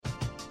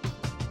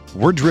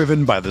We're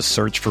driven by the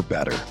search for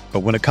better. But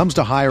when it comes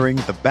to hiring,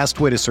 the best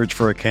way to search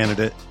for a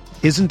candidate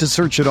isn't to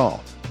search at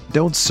all.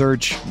 Don't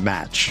search,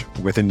 match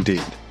with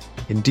Indeed.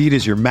 Indeed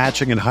is your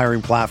matching and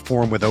hiring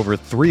platform with over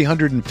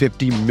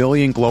 350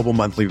 million global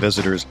monthly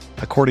visitors,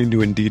 according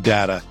to Indeed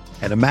data,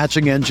 and a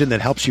matching engine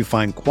that helps you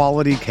find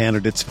quality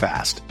candidates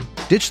fast.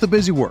 Ditch the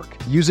busy work.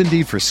 Use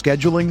Indeed for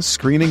scheduling,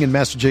 screening, and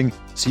messaging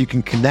so you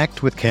can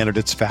connect with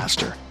candidates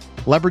faster.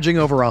 Leveraging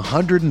over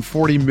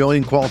 140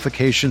 million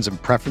qualifications and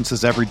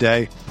preferences every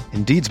day,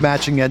 Indeed's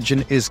matching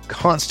engine is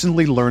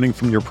constantly learning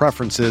from your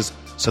preferences,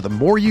 so the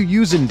more you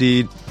use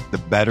Indeed, the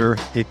better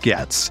it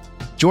gets.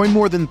 Join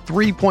more than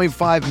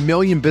 3.5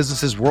 million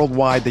businesses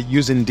worldwide that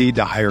use Indeed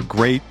to hire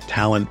great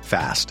talent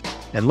fast.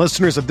 And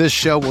listeners of this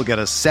show will get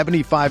a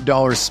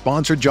 $75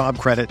 sponsored job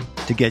credit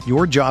to get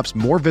your jobs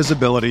more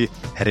visibility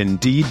at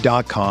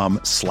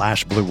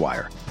Indeed.com/Blue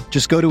Wire.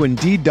 Just go to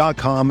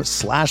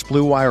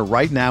Indeed.com/Blue Wire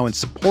right now and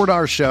support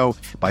our show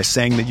by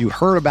saying that you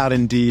heard about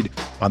Indeed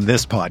on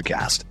this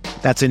podcast.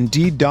 That's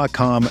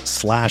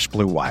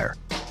Indeed.com/Blue Wire.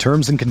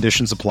 Terms and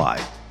conditions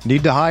apply.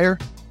 Need to hire?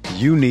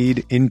 You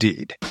need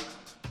Indeed.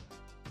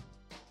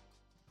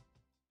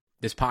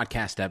 This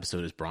podcast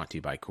episode is brought to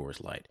you by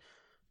Coors Light.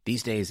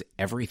 These days,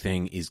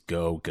 everything is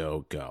go,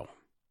 go, go.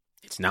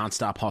 It's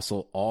nonstop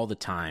hustle all the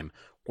time.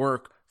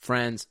 Work,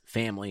 friends,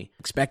 family.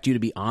 Expect you to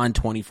be on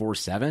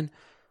 24/7?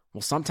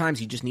 Well, sometimes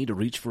you just need to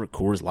reach for a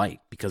Coors Light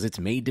because it's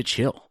made to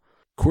chill.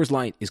 Coors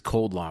Light is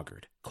cold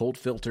lagered, cold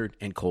filtered,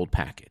 and cold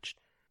packaged.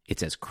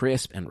 It's as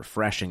crisp and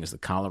refreshing as the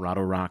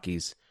Colorado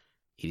Rockies.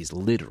 It is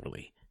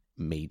literally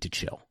made to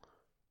chill.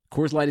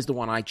 Coors Light is the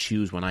one I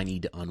choose when I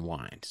need to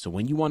unwind. So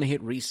when you want to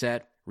hit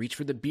reset, reach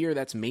for the beer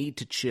that's made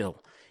to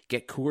chill.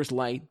 Get Coors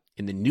Light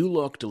in the new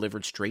look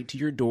delivered straight to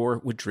your door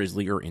with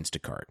Drizzly or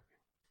Instacart.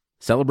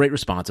 Celebrate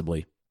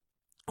responsibly.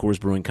 Coors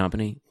Brewing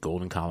Company,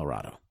 Golden,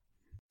 Colorado.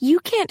 You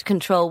can't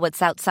control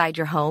what's outside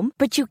your home,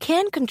 but you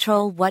can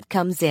control what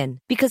comes in.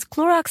 Because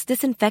Clorox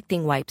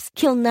disinfecting wipes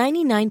kill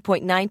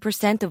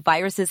 99.9% of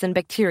viruses and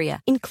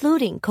bacteria,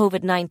 including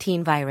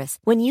COVID-19 virus,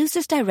 when used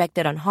as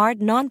directed on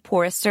hard,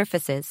 non-porous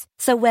surfaces.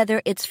 So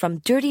whether it's from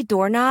dirty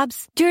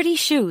doorknobs, dirty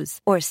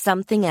shoes, or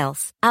something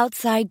else,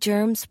 outside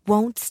germs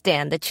won't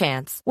stand a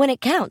chance. When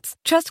it counts,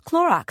 trust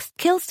Clorox.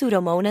 Kill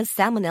Pseudomonas,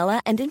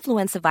 Salmonella, and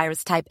influenza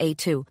virus type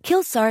A2.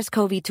 Kill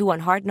SARS-CoV-2 on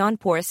hard,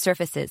 non-porous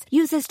surfaces.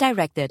 Use as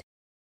directed.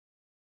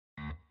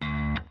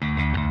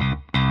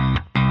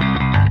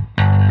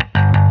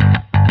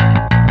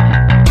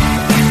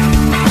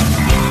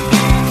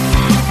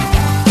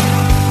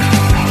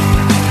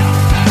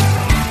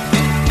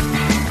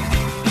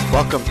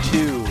 Welcome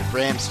to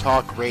Rams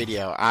Talk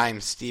Radio. I'm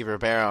Steve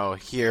Ribeiro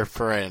here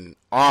for an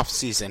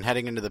off-season,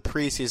 heading into the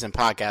preseason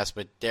podcast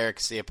with Derek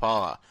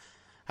Ciapala.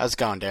 How's it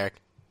going, Derek?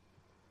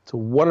 It's a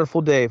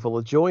wonderful day full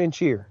of joy and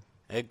cheer.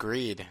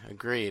 Agreed.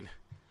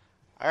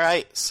 All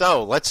right,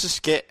 so let's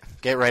just get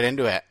right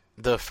into it.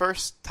 The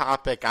first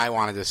topic I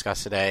want to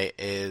discuss today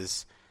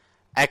is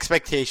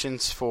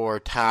expectations for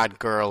Todd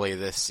Gurley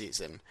this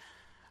season.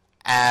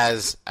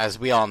 As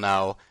we all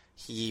know,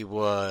 he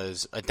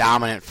was a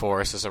dominant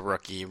force as a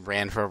rookie,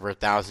 ran for over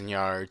 1,000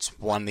 yards,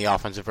 won the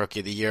Offensive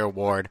Rookie of the Year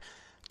award.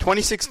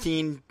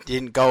 2016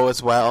 didn't go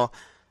as well.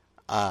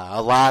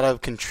 A lot of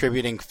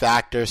contributing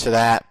factors to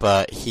that,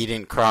 but he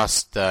didn't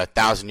cross the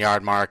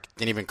 1,000-yard mark,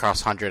 didn't even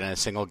cross 100 in a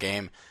single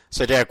game.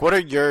 So, Derek, what are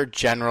your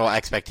general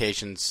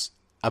expectations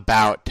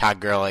about Todd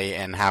Gurley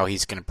and how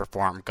he's going to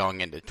perform going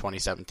into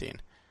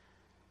 2017?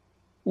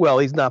 Well,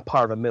 he's not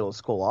part of a middle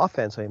school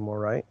offense anymore,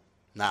 right?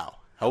 No.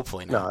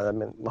 Hopefully not. No, I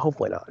mean,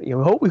 hopefully not.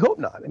 We hope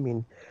not. I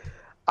mean,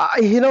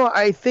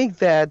 I think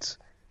that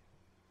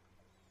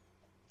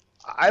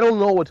I don't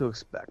know what to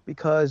expect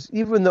because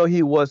even though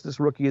he was this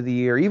Rookie of the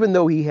Year, even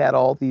though he had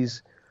all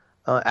these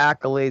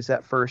accolades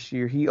that first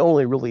year, he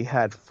only really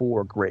had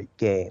 4 great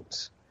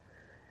games.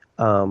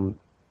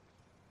 That's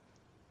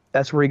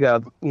where he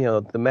got,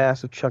 the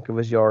massive chunk of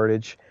his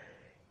yardage,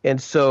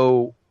 and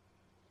so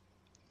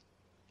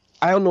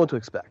I don't know what to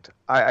expect.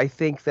 I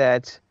think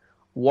that.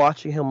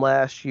 Watching him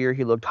last year,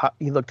 he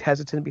looked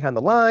hesitant behind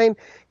the line.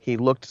 He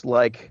looked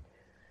like,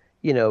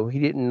 he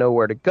didn't know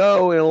where to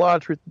go. And a lot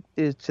of truth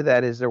to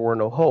that is there were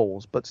no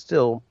holes. But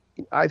still,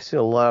 I've seen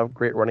a lot of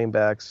great running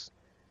backs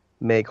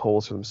make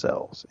holes for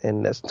themselves,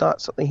 and that's not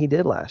something he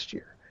did last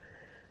year.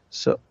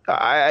 So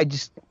I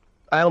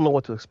don't know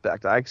what to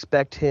expect. I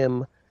expect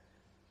him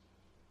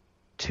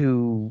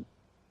to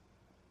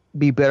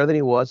be better than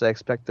he was. I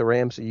expect the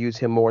Rams to use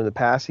him more in the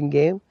passing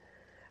game.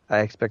 I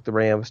expect the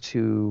Rams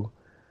to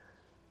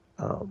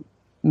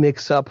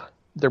mix up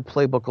their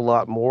playbook a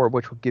lot more,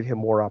 which will give him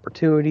more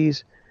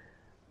opportunities.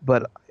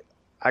 But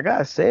I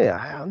gotta say,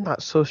 I'm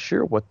not so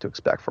sure what to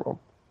expect from him.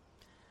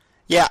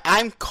 Yeah,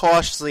 I'm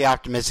cautiously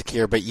optimistic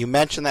here, but you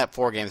mentioned that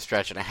 4-game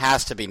stretch, and it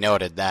has to be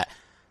noted that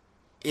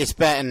it's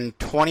been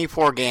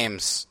 24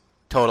 games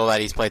total that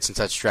he's played since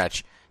that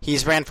stretch.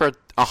 He's ran for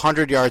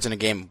 100 yards in a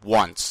game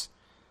once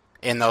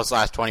in those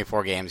last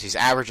 24 games. He's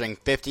averaging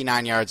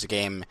 59 yards a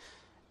game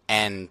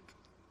and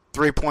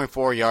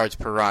 3.4 yards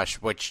per rush,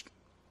 which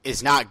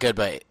is not good,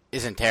 but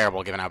isn't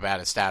terrible given how bad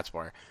his stats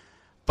were.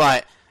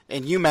 But,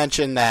 and you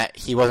mentioned that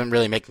he wasn't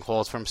really making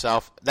holes for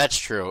himself. That's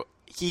true.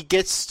 He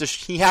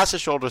has to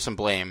shoulder some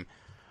blame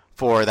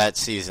for that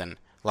season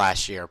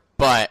last year.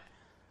 But,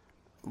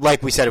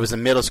 like we said, it was a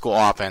middle school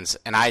offense,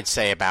 and I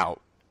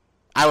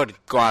would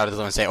go out of the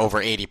limb and say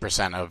over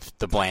 80% of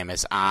the blame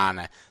is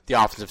on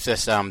the offensive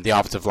system, the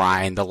offensive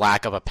line, the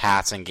lack of a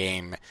passing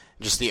game,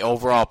 just the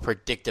overall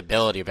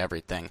predictability of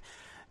everything.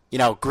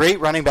 Great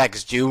running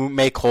backs do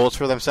make holes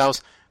for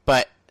themselves,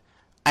 but,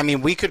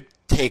 we could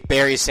take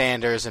Barry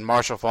Sanders and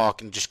Marshall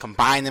Faulk and just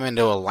combine them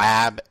into a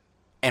lab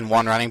and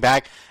one running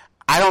back.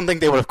 I don't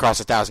think they would have crossed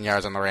 1,000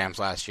 yards on the Rams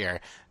last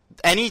year.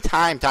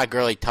 Anytime Todd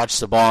Gurley touched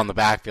the ball in the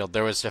backfield,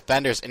 there was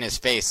defenders in his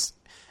face.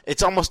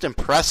 It's almost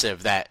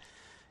impressive that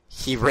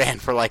he ran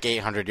for like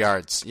 800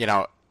 yards.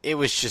 It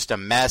was just a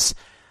mess.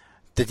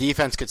 The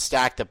defense could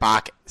stack the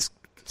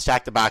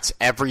box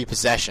every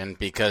possession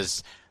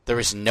because there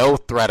was no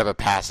threat of a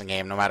passing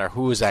game, no matter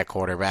who was at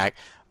quarterback.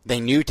 They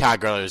knew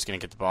Todd Gurley was going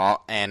to get the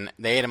ball, and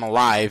they ate him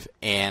alive.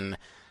 And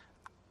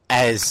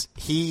as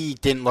he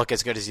didn't look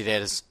as good as he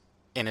did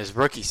in his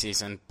rookie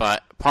season,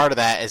 but part of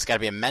that has got to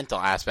be a mental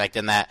aspect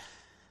in that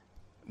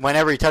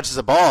whenever he touches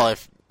the ball,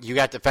 if you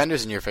got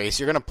defenders in your face,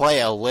 you're going to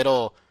play a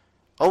little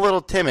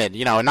timid.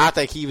 Not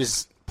that he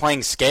was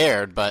playing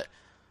scared, but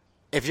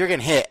if you're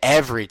getting hit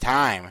every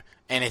time,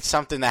 and it's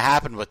something that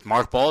happened with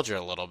Mark Bulger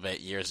a little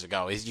bit years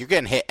ago, is you're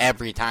getting hit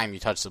every time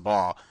you touch the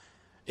ball,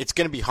 it's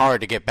going to be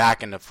hard to get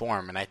back into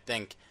form. And I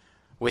think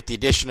with the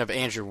addition of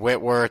Andrew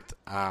Whitworth,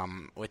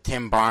 with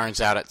Tim Barnes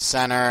out at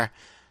center,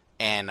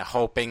 and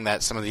hoping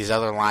that some of these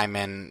other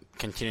linemen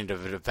continue to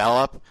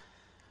develop,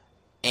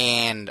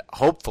 and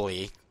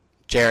hopefully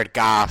Jared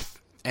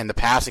Goff and the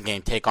passing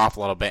game take off a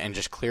little bit and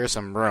just clear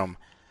some room,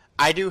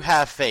 I do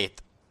have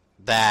faith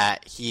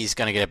that he's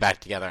going to get it back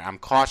together. I'm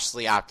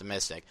cautiously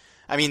optimistic.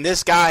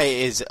 This guy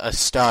is a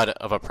stud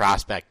of a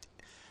prospect.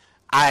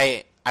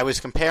 I was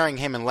comparing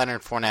him and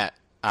Leonard Fournette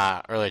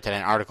earlier today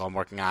in an article I'm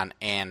working on,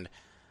 and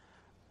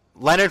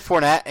Leonard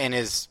Fournette in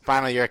his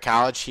final year of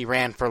college, he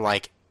ran for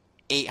like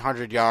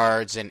 800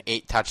 yards and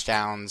 8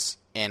 touchdowns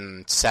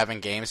in 7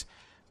 games.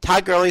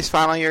 Todd Gurley's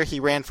final year, he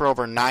ran for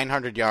over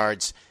 900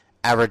 yards,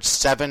 averaged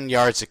 7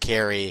 yards a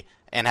carry,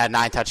 and had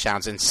 9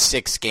 touchdowns in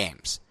 6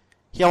 games.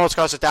 He almost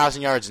crossed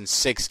 1,000 yards in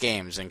 6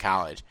 games in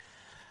college.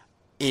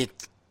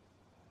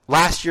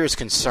 Last year is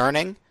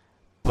concerning,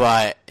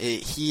 but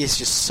he is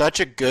just such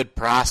a good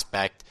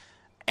prospect.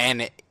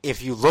 And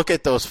if you look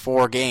at those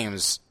 4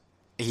 games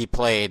he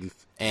played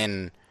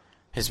in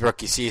his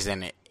rookie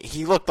season,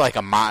 he looked like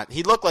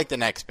he looked like the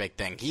next big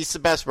thing. He's the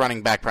best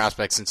running back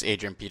prospect since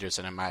Adrian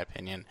Peterson, in my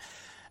opinion.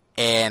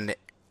 And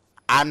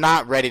I'm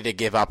not ready to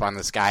give up on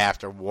this guy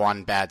after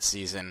one bad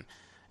season,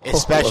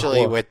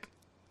 especially with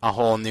a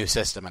whole new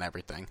system and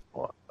everything.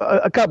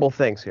 A couple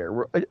things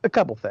here. A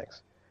couple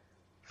things.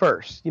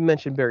 First, you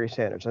mentioned Barry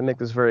Sanders. I make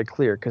this very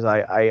clear because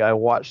I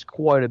watched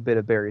quite a bit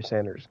of Barry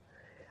Sanders.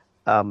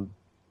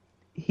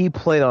 He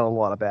played on a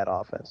lot of bad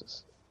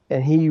offenses,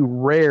 and he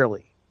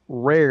rarely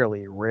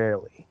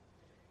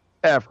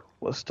ever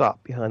was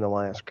stopped behind the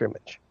line of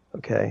scrimmage.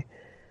 Okay,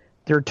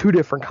 there are 2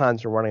 different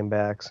kinds of running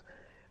backs.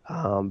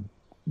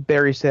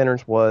 Barry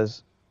Sanders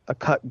was a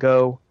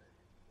cut-go,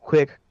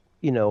 quick,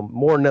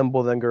 more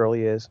nimble than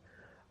Gurley is.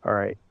 All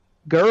right,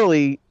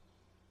 Gurley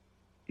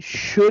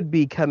should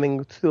be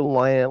coming to the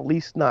line, at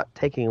least not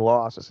taking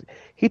losses.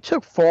 He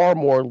took far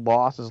more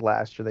losses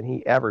last year than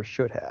he ever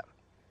should have.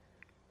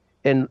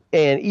 And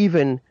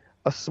even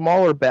a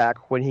smaller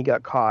back, when he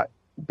got caught,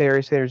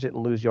 Barry Sanders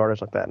didn't lose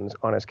yardage like that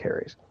on his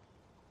carries.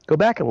 Go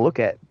back and look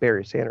at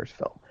Barry Sanders'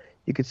 film.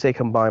 You could say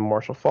combine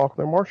Marshall Faulk,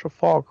 but Marshall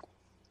Faulk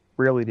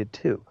rarely did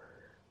too.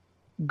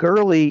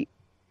 Gurley,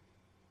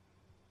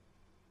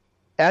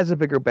 as a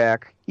bigger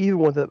back, even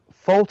with a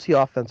faulty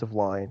offensive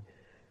line,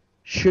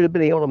 should have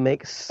been able to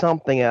make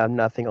something out of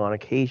nothing on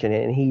occasion,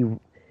 and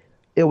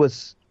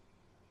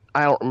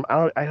I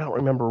don't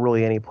remember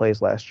really any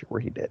plays last year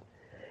where he did,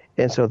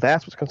 and so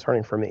that's what's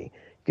concerning for me.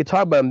 You could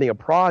talk about him being a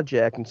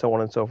project and so on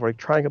and so forth.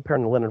 Try and compare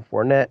him to Leonard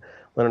Fournette.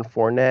 Leonard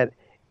Fournette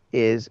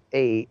is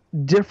a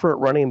different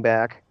running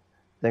back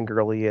than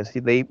Gurley is.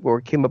 They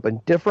came up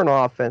in different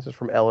offenses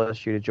from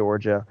LSU to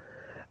Georgia.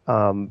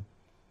 And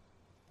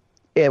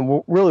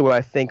really what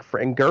I think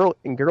in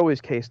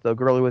Gurley's case, though,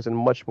 Gurley was in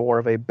much more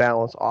of a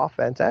balanced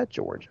offense at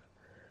Georgia.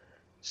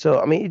 So,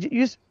 to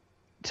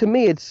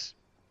me, it's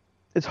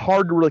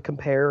hard to really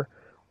compare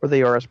where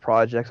they are as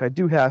projects. I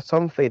do have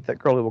some faith that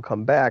Gurley will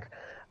come back.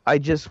 I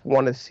just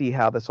want to see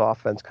how this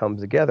offense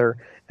comes together.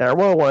 And I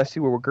really want to see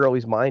where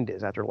Gurley's mind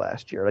is after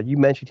last year. Like you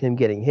mentioned him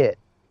getting hit.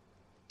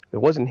 It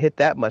wasn't hit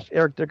that much.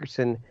 Eric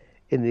Dickerson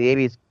in the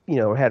 80s,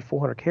 had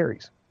 400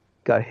 carries.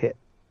 Got hit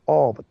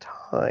all the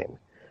time.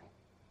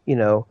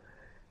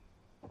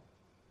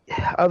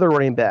 Other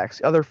running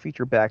backs, other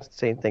feature backs,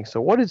 same thing. So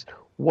what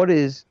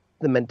is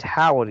the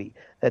mentality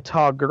that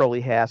Todd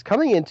Gurley has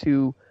coming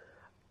into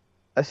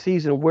a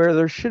season where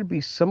there should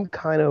be some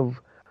kind of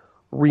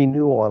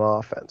renewal on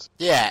offense?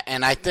 Yeah,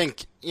 and I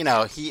think, he's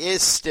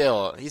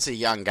a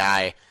young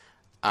guy.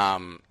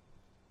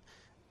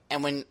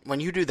 And when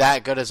you do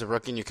that good as a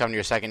rookie and you come to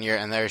your second year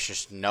and there's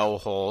just no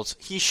holes,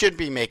 he should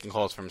be making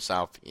holes for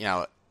himself.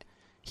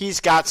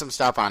 He's got some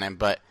stuff on him,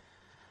 but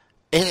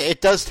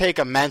it does take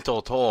a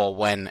mental toll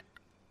when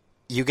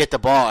you get the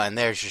ball and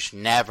there's just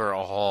never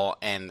a hole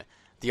and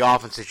the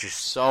offense is just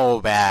so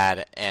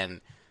bad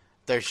and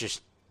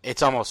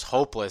it's almost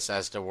hopeless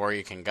as to where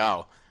you can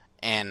go.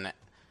 And,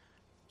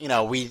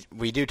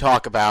 we do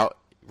talk about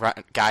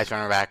guys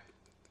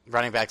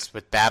running backs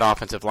with bad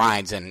offensive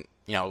lines, and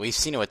we've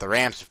seen it with the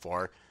Rams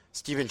before.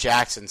 Steven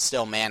Jackson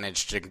still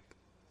managed to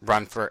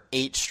run for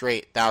 8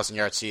 straight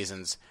 1,000-yard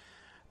seasons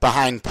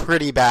behind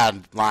pretty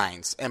bad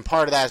lines. And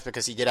part of that is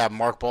because he did have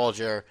Mark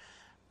Bulger,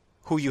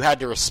 who you had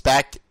to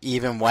respect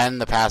even when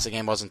the passing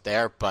game wasn't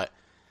there. But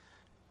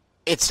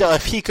it's still,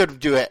 if he could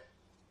do it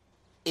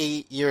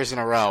 8 years in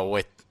a row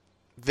with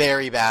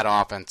very bad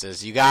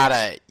offenses, you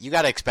gotta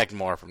expect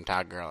more from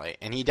Todd Gurley.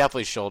 And he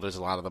definitely shoulders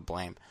a lot of the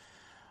blame.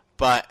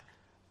 But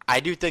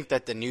I do think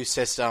that the new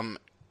system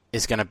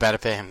is going to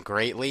benefit him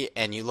greatly.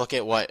 And you look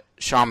at what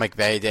Sean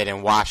McVay did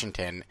in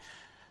Washington.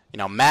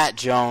 Matt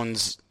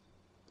Jones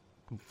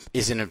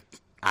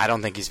I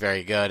don't think he's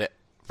very good.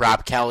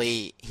 Rob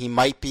Kelly, he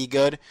might be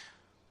good.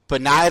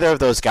 But neither of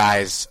those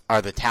guys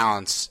are the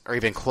talents, or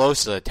even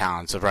close to the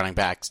talents of running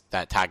backs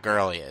that Todd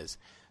Gurley is.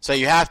 So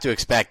you have to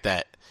expect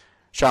that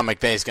Sean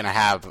McVay is going to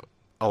have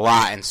a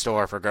lot in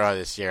store for Gurley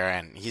this year.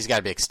 And he's got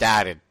to be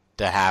ecstatic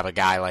to have a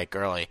guy like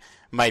Gurley.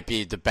 Might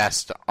be the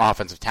best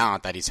offensive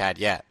talent that he's had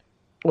yet.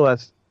 Well,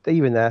 that's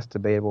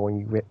debatable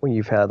when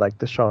you've had like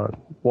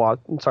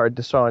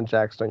Deshaun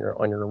Jackson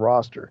on your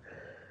roster.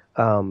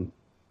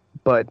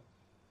 But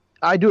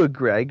I do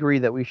agree. I agree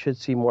that we should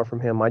see more from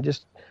him. I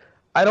guess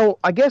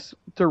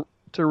to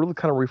really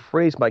kind of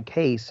rephrase my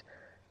case,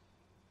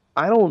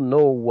 I don't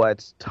know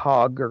what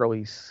Todd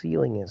Gurley's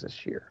ceiling is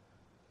this year.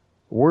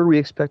 Where do we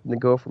expect him to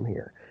go from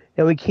here?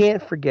 And we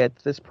can't forget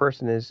this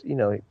person is,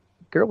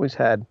 Gurley's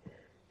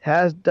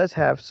does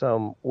have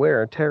some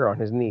wear and tear on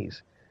his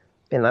knees.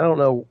 And I don't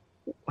know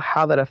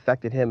how that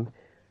affected him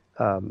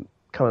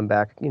coming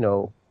back,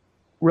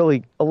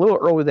 really a little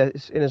early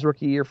in his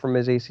rookie year from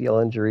his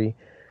ACL injury,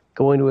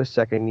 going to his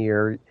second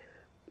year.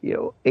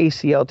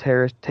 ACL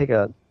tears take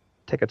a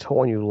toll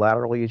on you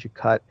laterally as you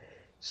cut.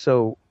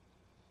 So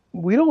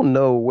we don't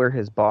know where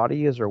his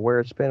body is or where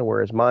it's been, where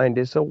his mind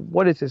is. So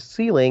what is his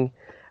ceiling?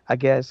 I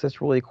guess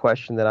that's really a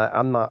question that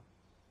I'm not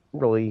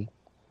really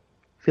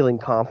feeling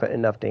confident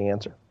enough to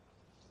answer.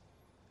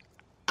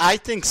 I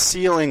think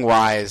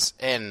ceiling-wise,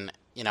 and,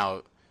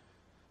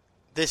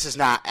 this is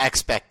not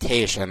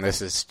expectation.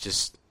 This is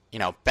just,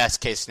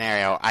 best-case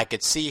scenario. I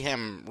could see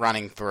him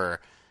running for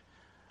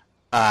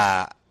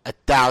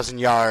 1,000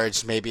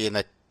 yards, maybe in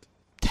the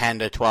 10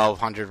 to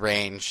 1,200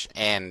 range,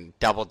 and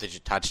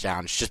double-digit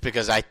touchdowns, just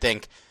because I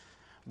think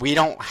we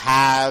don't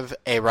have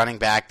a running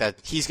back that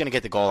he's going to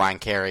get the goal line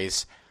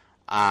carries.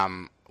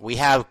 We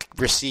have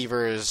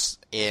receivers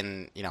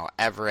in,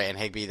 Everett and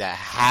Higbee that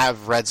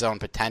have red zone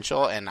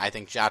potential, and I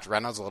think Josh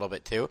Reynolds a little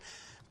bit too,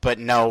 but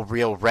no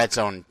real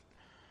reliable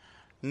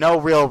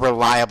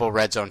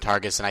red zone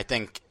targets. And I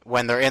think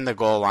when they're in the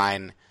goal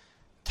line,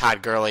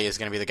 Todd Gurley is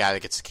going to be the guy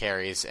that gets the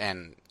carries.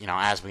 And,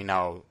 as we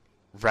know,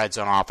 red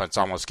zone offense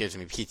almost gives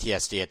me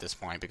PTSD at this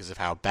point because of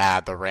how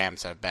bad the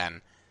Rams have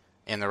been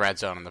in the red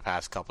zone in the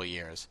past couple of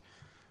years.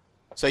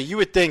 So you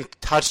would think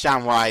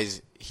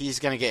touchdown-wise, he's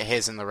going to get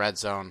his in the red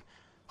zone,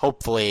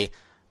 hopefully.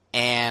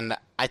 And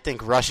I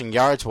think rushing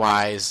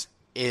yards-wise,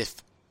 if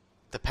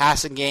the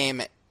passing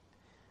game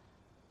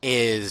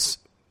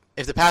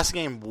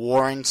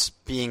warrants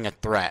being a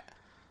threat,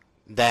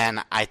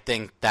 then I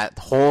think that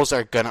holes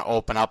are going to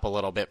open up a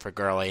little bit for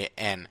Gurley.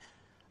 And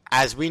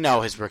as we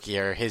know, his rookie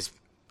year,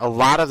 a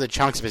lot of the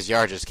chunks of his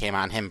yards came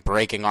on him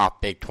breaking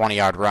off big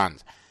 20-yard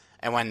runs.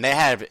 And when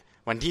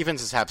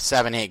defenses have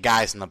 7-8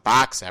 guys in the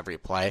box every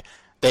play,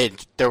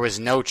 there was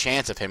no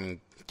chance of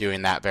him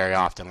doing that very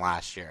often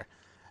last year.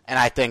 And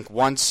I think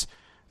once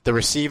the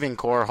receiving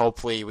core,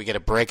 hopefully we get a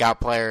breakout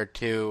player or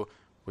two,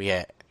 we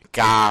get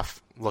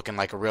Goff looking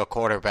like a real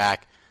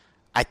quarterback,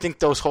 I think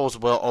those holes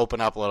will open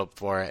up a little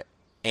for it.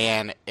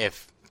 And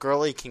if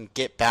Gurley can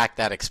get back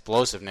that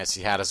explosiveness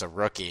he had as a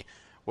rookie,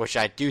 which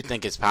I do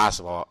think is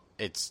possible,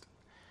 it's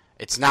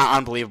not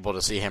unbelievable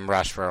to see him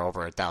rush for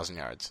over 1,000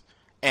 yards.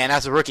 And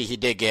as a rookie, he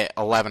did get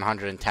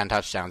 1,110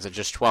 touchdowns in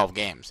just 12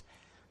 games.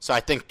 So I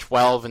think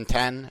 12 and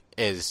 10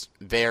 is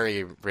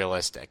very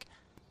realistic.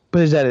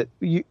 But is that it?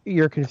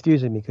 You're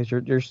confusing me because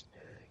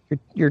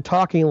you're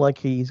talking like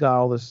he's got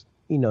all this.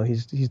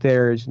 He's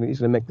there. He's going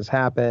to make this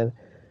happen.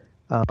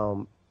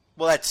 Well,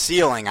 that's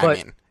ceiling. I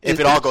mean, if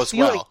it all goes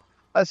well,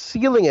 a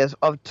ceiling is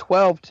of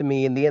 12 to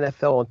me in the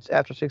NFL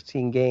after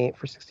 16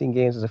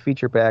 games as a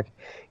feature back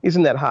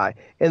isn't that high.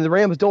 And the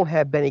Rams don't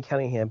have Benny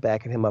Cunningham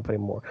backing him up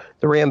anymore.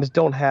 The Rams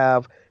don't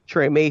have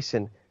Tre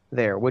Mason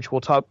there, which we'll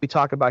be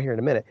talking about here in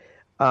a minute.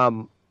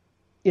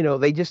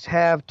 They just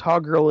have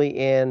Todd Gurley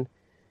and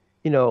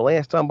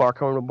Lance Dunbar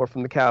coming aboard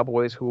from the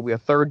Cowboys, who will be a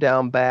third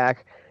down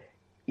back.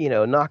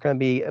 Not going to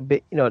be a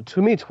bit.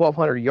 To me,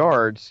 1,200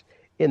 yards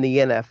in the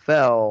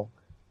NFL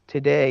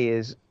today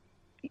is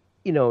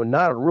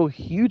not a real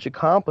huge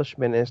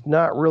accomplishment. And it's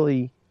not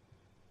really,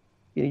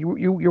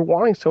 you're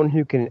wanting someone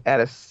who can, at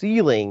a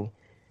ceiling,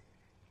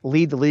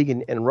 lead the league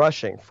in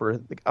rushing for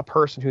a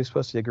person who's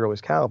supposed to be a girl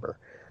his caliber.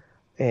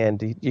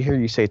 And you hear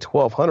you say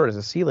 1,200 as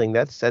a ceiling.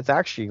 That's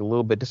actually a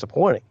little bit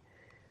disappointing.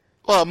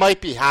 Well, it might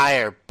be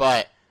higher,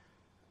 but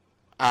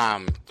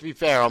to be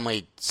fair,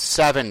 only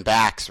 7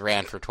 backs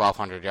ran for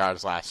 1,200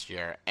 yards last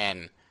year,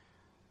 and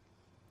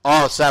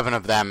all 7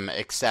 of them,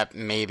 except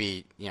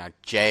maybe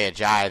Jay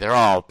Ajayi, they're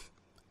all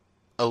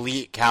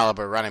elite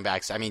caliber running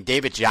backs. I mean,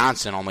 David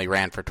Johnson only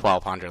ran for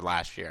 1,200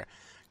 last year.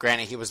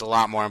 Granted, he was a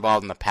lot more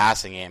involved in the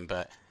passing game,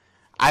 but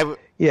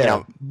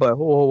but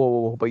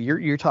whoa, but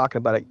you're talking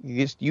about it.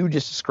 You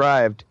just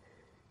described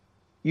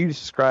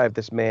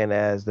this man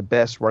as the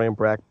best running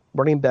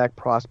back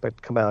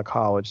prospect come out of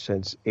college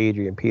since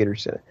Adrian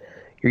Peterson.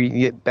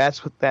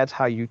 That's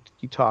how you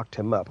talked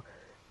him up.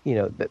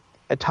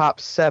 A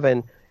top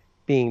 7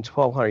 being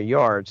 1,200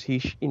 yards. He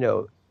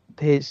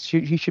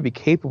should be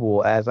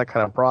capable as that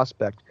kind of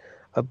prospect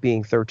of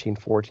being 13,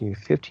 14,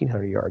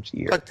 1,500 yards a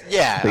year. But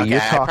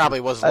I probably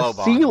was low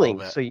ball ceiling.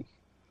 A little bit.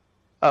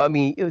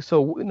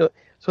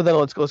 So then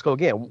let's go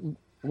again.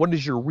 What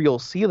is your real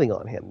ceiling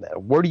on him then?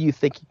 Where do you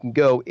think he can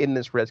go in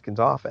this Redskins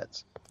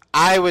offense?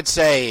 I would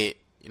say,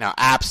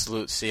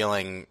 absolute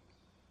ceiling,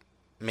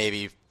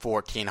 maybe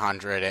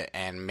 1,400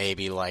 and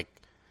maybe like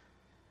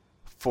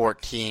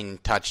 14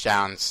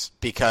 touchdowns,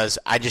 because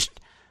I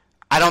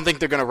don't think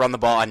they're going to run the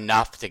ball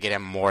enough to get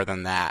him more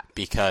than that,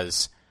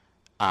 because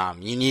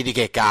you need to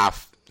get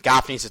Goff.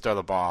 Goff needs to throw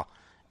the ball,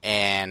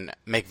 and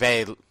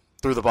McVay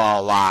threw the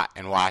ball a lot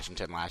in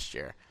Washington last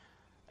year.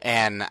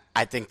 And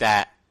I think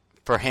that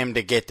for him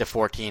to get to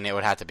 14, it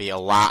would have to be a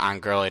lot on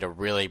Gurley to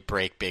really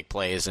break big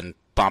plays and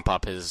bump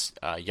up his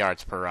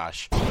yards per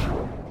rush.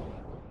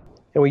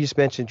 And we just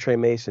mentioned Tre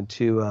Mason,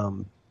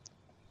 too.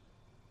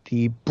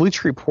 The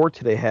Bleacher Report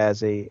today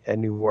has a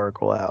new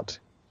article out.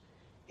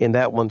 And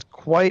that one's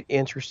quite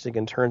interesting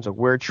in terms of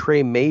where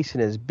Tre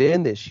Mason has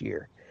been this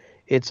year.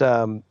 It's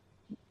an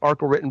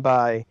article written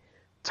by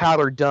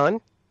Tyler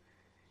Dunn.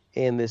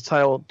 And this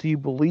title, "Do You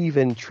Believe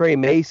in Tre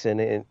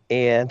Mason?"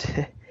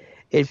 And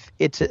it's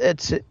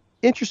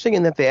interesting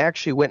in that they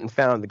actually went and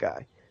found the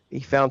guy. He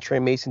found Tre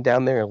Mason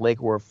down there in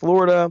Lake Worth,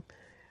 Florida.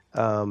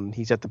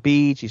 He's at the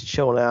beach. He's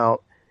chilling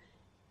out.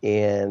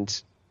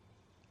 And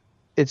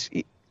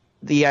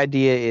the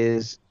idea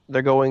is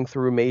they're going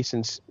through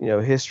Mason's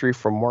history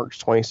from March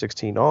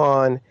 2016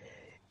 on,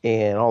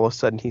 and all of a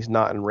sudden he's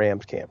not in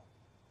Rams camp.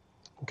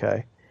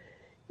 Okay?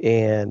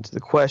 And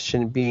the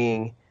question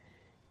being,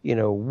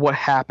 what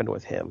happened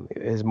with him?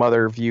 His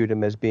mother viewed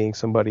him as being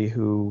somebody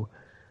who,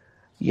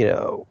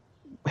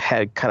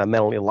 had kind of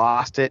mentally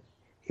lost it.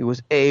 He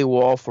was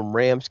AWOL from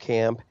Rams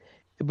camp.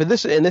 But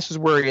this is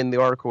where in the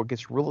article it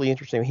gets really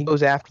interesting. He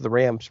goes after the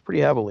Rams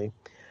pretty heavily.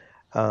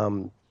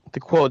 The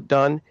quote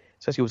Dunn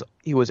says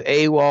he was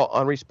AWOL,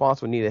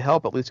 unresponsive, and needed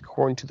help, at least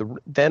according to the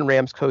then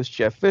Rams coach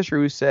Jeff Fisher,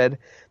 who said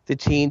the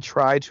team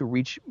tried to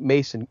reach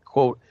Mason,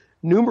 quote,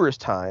 numerous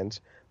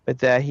times, but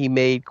that he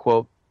made,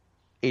 quote,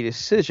 a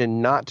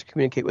decision not to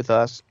communicate with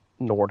us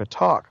nor to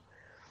talk.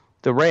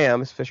 The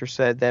Rams, Fisher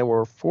said, then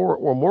were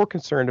more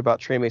concerned about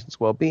Tre Mason's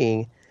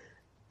well-being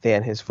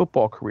than his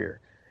football career.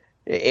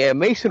 And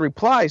Mason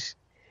replies,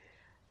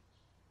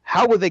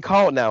 how would they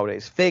call it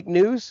nowadays? Fake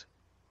news?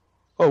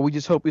 Oh, we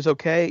just hope he's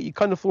okay. You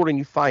come to Florida and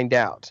you find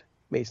out,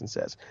 Mason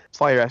says.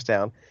 Fly your ass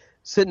down.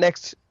 Sit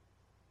next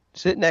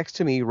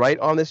to me right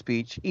on this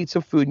beach. Eat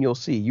some food and you'll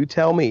see. You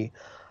tell me.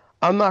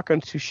 I'm not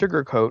going to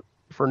sugarcoat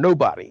for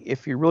nobody.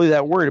 If you're really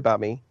that worried about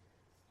me,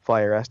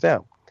 fly your ass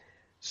down.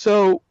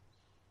 So,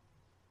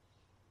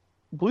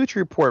 Bleacher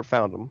Report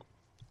found him.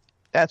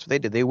 That's what they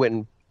did. They went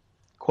and,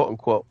 quote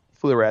unquote,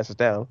 flew their asses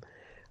down.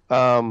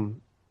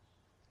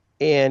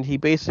 And he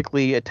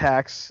basically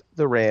attacks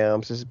the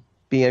Rams as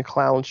being a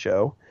clown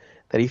show,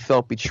 that he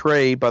felt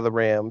betrayed by the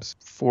Rams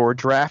for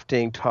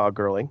drafting Todd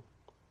Gurley,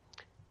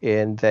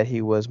 and that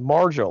he was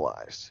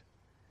marginalized.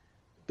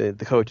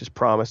 The coaches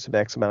promised him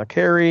X amount of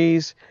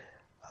carries,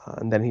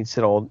 and then he'd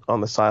sit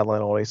on the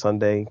sideline all day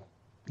Sunday,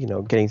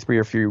 getting three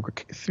or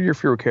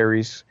fewer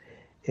carries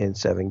in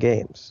 7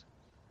 games.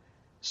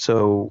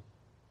 So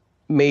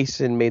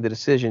Mason made the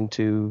decision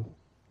to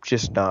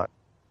just not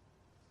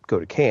go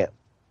to camp,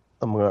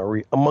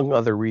 among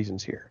other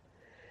reasons here.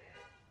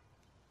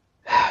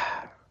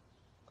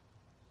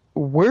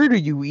 Where do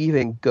you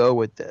even go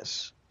with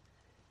this?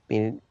 I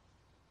mean,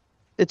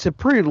 it's a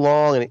pretty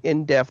long and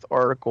in-depth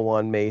article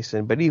on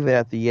Mason, but even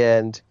at the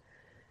end,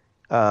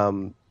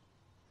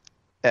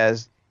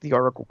 as the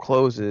article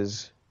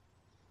closes,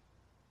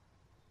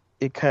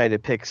 it kind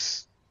of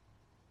depicts,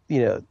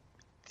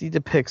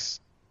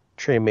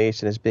 Tre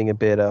Mason as being a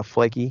bit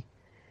flaky.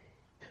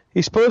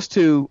 He's supposed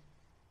to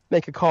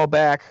make a call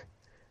back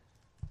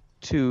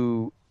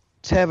to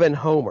Tevin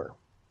Homer,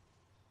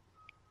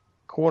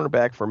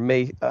 cornerback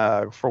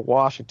for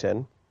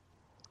Washington.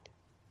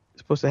 He's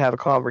supposed to have a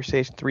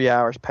conversation 3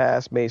 hours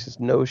past Mason's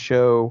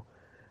no-show.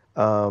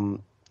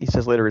 He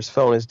says later his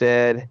phone is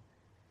dead.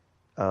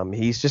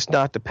 He's just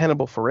not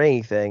dependable for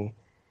anything,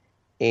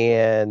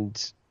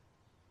 and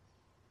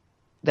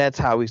that's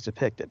how he's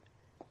depicted.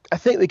 I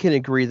think we can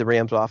agree the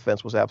Rams'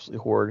 offense was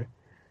absolutely horrid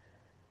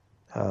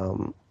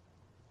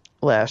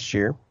last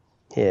year.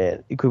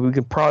 And we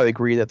could probably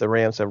agree that the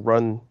Rams have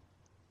run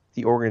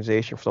the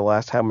organization for the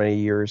last how many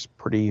years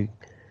pretty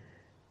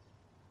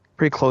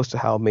close to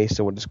how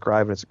Mason would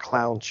describe it as a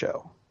clown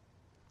show.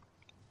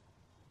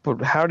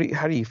 But how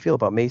do you feel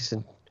about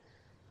Mason's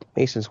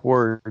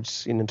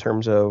words in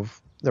terms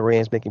of the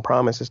Rams making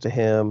promises to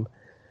him,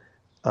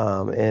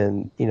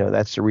 and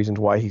that's the reasons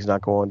why he's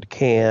not going to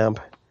camp,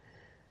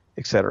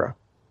 etc.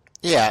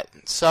 Yeah.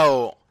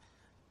 So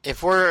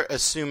if we're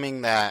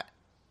assuming that,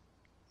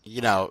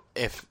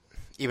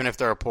 even if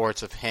the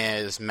reports of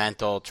his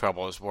mental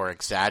troubles were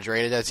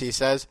exaggerated, as he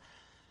says,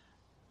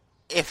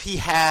 if he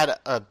had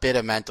a bit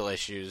of mental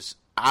issues,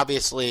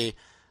 obviously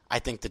I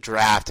think the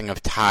drafting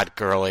of Todd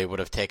Gurley would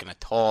have taken a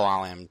toll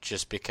on him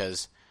just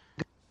because,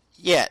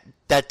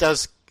 that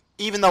does,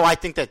 even though I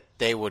think that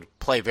they would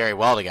play very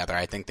well together,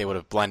 I think they would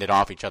have blended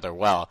off each other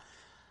well.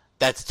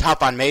 That's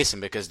tough on Mason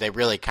because they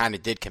really kind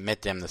of did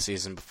commit to him the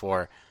season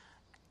before.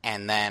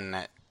 And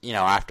then,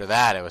 after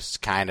that, it was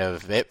kind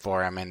of it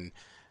for him, and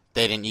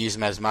they didn't use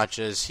him as much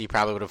as he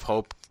probably would have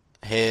hoped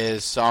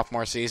his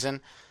sophomore season.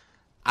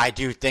 I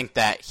do think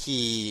that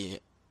he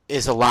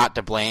is a lot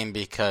to blame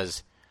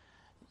because,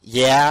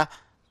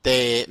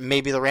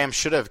 maybe the Rams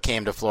should have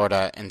came to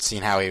Florida and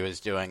seen how he was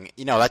doing.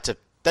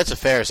 That's a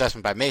fair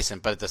assessment by Mason,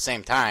 but at the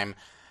same time,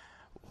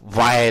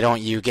 why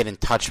don't you get in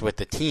touch with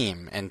the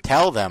team and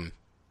tell them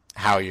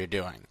how you're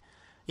doing?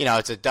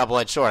 It's a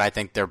double-edged sword. I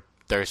think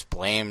there's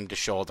blame to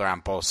shoulder on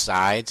both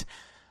sides.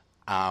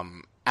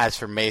 As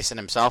for Mason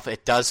himself,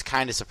 it does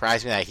kind of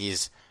surprise me that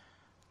he's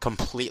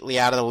completely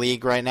out of the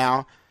league right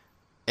now.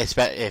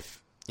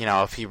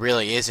 If he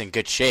really is in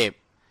good shape,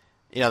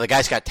 the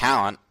guy's got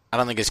talent. I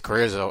don't think his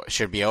career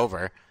should be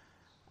over.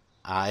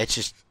 It's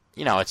just,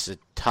 it's a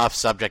tough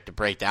subject to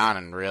break down,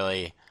 and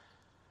really,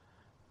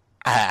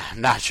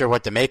 I'm not sure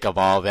what to make of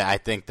all of it. I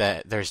think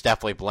that there's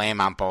definitely blame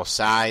on both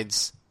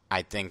sides.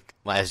 I think,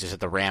 as you said,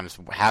 the Rams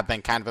have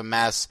been kind of a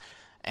mess,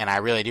 and I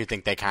really do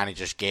think they kind of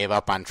just gave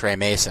up on Tre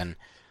Mason,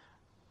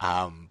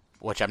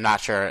 which I'm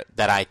not sure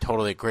that I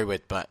totally agree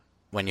with. But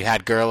when you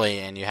had Gurley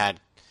and you had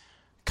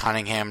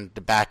Cunningham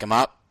to back him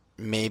up,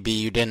 maybe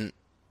you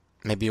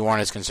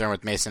weren't as concerned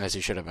with Mason as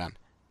you should have been.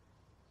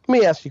 Let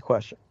me ask you a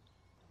question.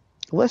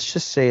 Let's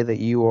just say that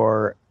you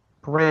are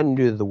brand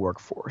new to the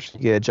workforce. You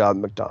get a job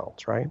at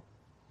McDonald's, right?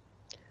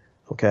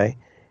 Okay.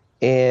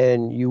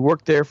 And you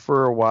work there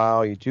for a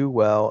while, you do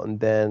well, and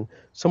then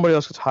somebody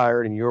else gets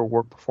hired and your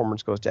work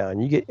performance goes down.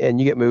 You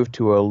get moved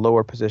to a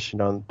lower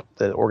position on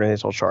the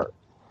organizational chart.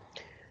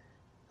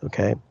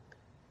 Okay?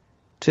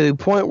 To the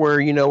point where,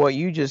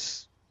 you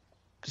just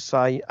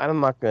decide, I'm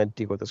not going to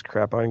deal with this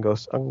crap. I'm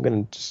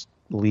going to just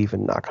leave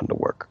and not come to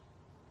work.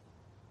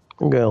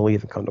 I'm going to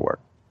leave and come to work.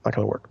 Not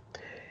going to work.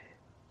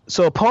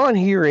 So upon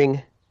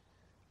hearing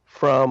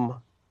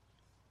from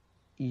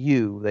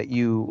you that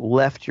you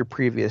left your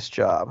previous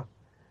job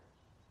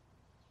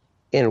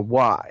and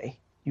why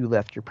you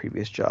left your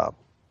previous job,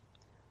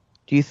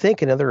 do you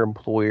think another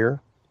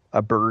employer,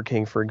 a Burger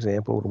King, for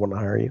example, would want to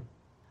hire you?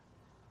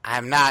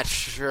 I'm not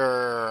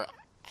sure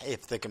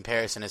if the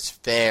comparison is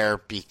fair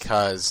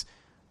because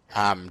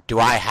do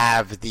I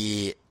have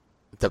the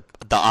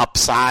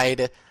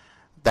upside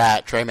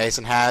that Tre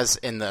Mason has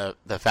in the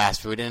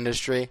fast food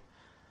industry?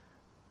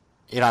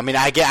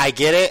 I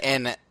get it,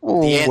 and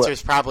the answer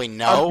is probably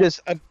no.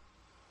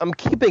 I'm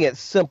keeping it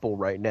simple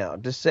right now.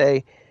 Just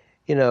say,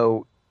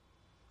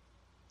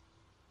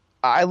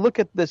 I look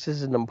at this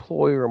as an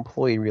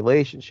employer-employee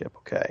relationship,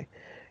 okay?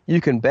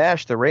 You can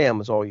bash the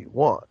Rams all you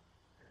want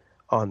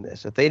on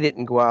this. If they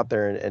didn't go out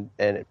there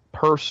and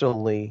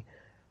personally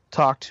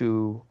talk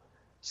to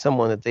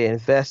someone that they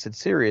invested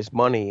serious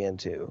money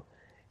into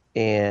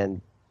and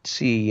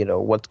see,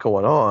 what's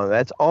going on,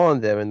 that's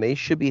on them, and they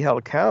should be held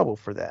accountable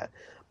for that.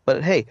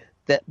 But hey,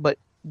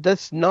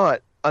 let's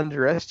not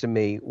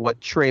underestimate what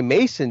Tre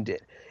Mason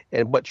did.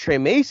 And what Tre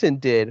Mason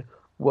did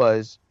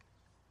was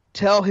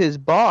tell his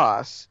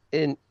boss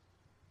in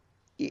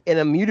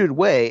a muted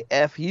way,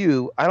 F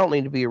you, I don't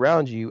need to be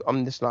around you,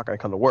 I'm just not going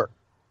to come to work.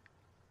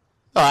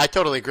 Oh, I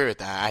totally agree with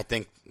that. I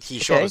think he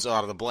shoulders a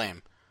lot of the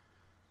blame.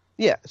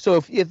 Yeah,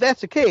 so if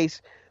that's the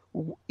case,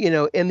 and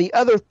the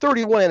other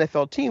 31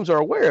 NFL teams are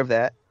aware of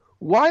that,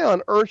 why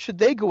on earth should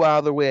they go out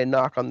of their way and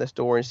knock on this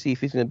door and see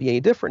if he's going to be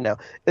any different now?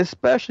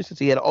 Especially since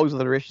he had all these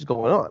other issues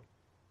going on.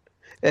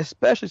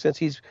 Especially since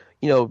he's,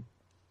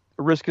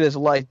 risking his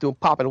life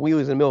popping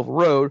wheelies in the middle of the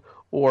road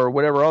or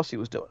whatever else he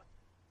was doing.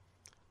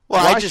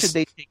 Well, why should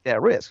they take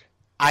that risk?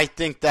 I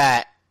think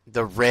that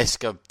the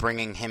risk of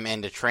bringing him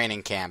into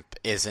training camp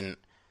isn't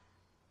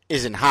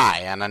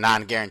high on a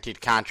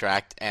non-guaranteed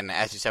contract. And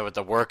as you said with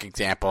the work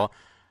example,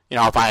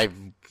 if I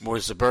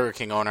was the Burger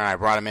King owner and I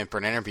brought him in for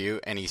an interview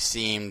and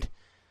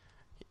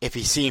if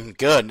he seemed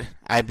good,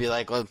 I'd be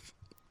like, well,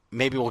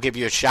 maybe we'll give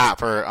you a shot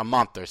for a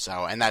month or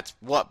so. And that's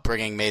what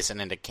bringing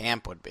Mason into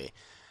camp would be.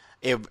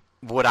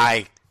 would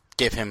I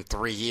give him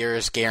 3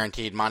 years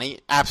guaranteed money?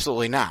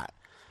 Absolutely not.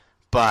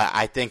 But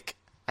I think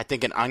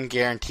an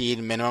unguaranteed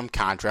minimum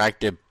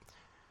contract to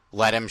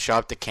let him show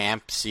up to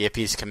camp, see if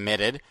he's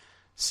committed,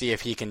 see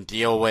if he can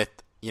deal with,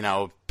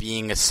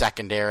 being a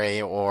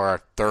secondary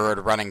or third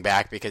running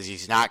back because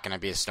he's not going to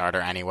be a starter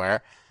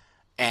anywhere.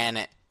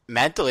 And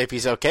mentally, if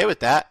he's okay with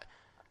that,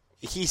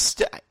 he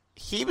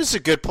was a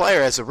good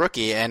player as a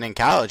rookie, and in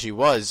college he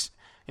was.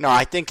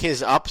 I think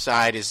his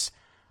upside is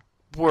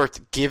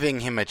worth giving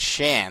him a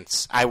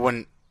chance. I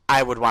would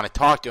want to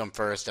talk to him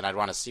first, and I'd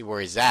want to see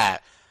where he's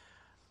at.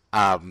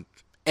 And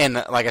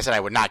like I said, I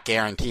would not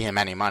guarantee him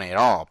any money at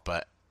all.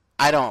 But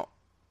I don't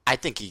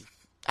think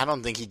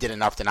he did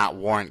enough to not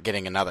warrant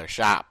getting another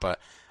shot. But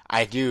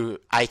I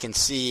can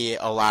see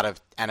a lot of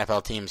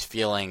NFL teams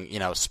feeling,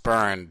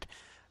 spurned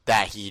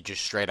that he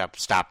just straight up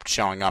stopped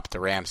showing up at the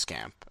Rams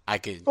camp.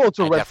 It's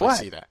a red flag.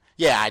 See that.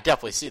 Yeah, I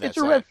definitely see that. It's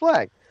a red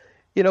flag.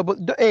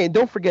 But hey,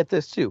 don't forget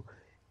this too.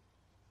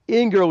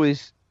 In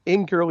Gurley's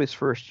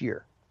first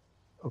year,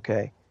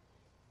 okay,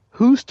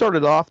 who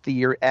started off the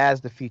year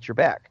as the feature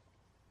back?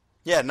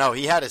 Yeah, no,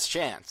 he had his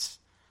chance.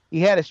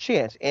 He had his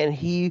chance, and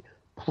he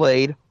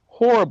played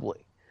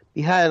horribly.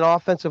 He had an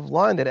offensive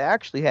line that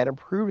actually had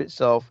improved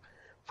itself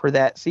for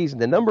that season.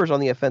 The numbers on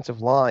the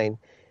offensive line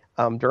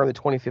during the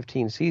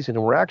 2015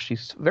 season were actually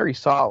very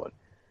solid.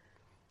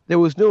 There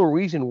was no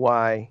reason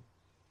why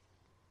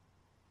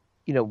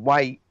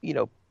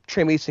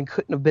Tre Mason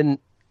couldn't have been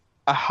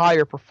a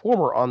higher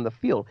performer on the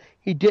field.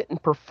 He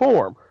didn't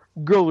perform.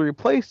 Gurley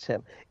replaced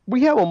him.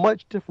 We have a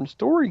much different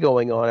story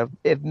going on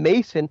if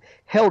Mason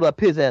held up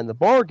his end of the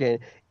bargain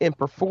and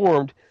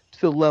performed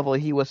to the level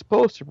he was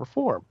supposed to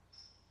perform.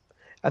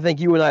 I think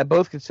you and I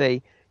both could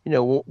say,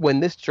 when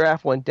this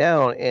draft went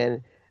down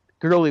and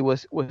Gurley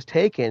was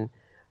taken,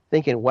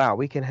 thinking, wow,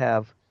 we can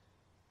have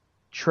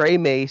Tre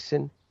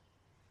Mason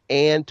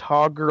and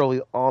Todd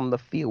Gurley on the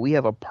field. We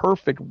have a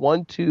perfect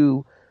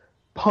 1-2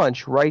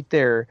 punch right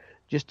there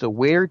just to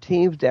wear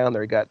teams down.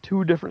 They got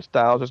two different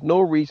styles. There's no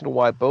reason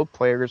why both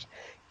players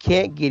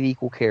can't get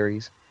equal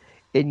carries.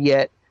 And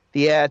yet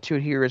the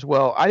attitude here as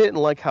well, I didn't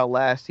like how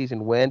last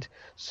season went,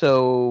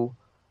 so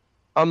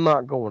I'm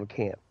not going to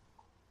camp.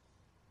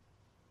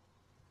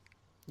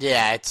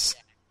 Yeah, it's,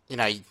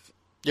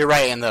 you're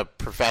right in the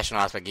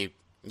professional aspect. You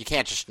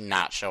can't just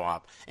not show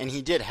up. And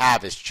he did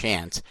have his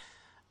chance.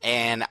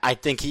 And I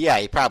think,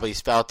 he probably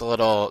felt a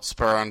little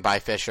spurned by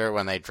Fisher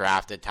when they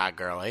drafted Todd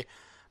Gurley.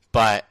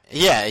 But,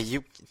 yeah,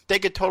 they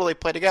could totally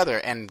play together.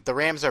 And the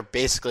Rams are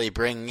basically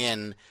bringing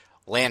in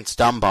Lance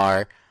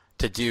Dunbar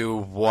to do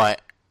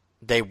what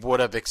they would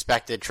have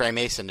expected Tre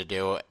Mason to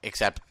do,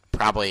 except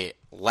probably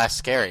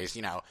less carries.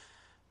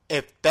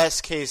 If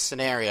best case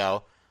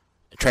scenario,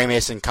 Tre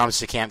Mason comes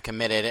to camp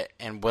committed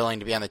and willing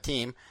to be on the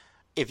team,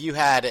 if you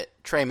had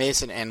Tre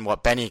Mason in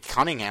what Benny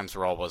Cunningham's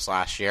role was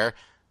last year,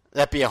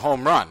 that'd be a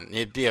home run.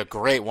 It'd be a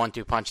great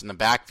 1-2 punch in the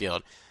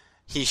backfield.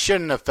 He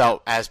shouldn't have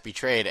felt as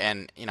betrayed,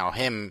 and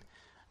him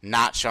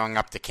not showing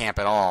up to camp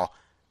at all,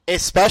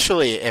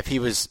 especially if he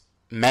was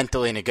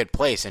mentally in a good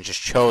place and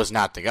just chose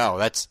not to go.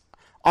 That's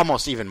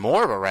almost even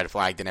more of a red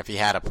flag than if he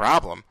had a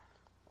problem.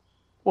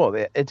 Well,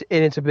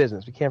 it's a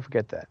business. We can't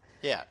forget that.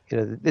 Yeah.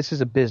 This is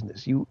a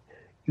business. You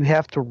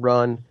have to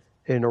run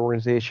an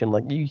organization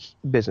like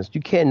business.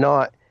 You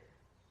cannot,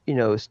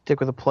 stick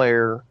with a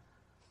player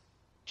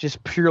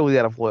just purely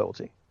out of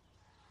loyalty.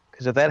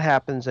 Because if that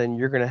happens, then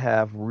you're going to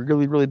have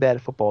really, really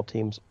bad football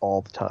teams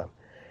all the time.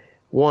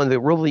 One of the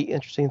really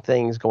interesting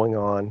things going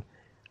on,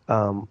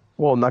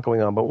 not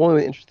going on, but one of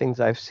the interesting things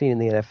I've seen in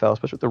the NFL,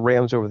 especially with the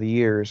Rams over the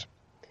years,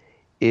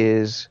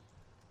 is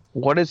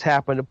what has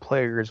happened to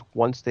players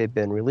once they've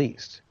been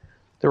released.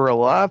 There were a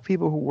lot of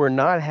people who were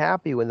not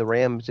happy when the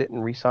Rams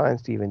didn't re-sign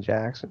Steven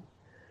Jackson.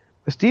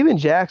 But Steven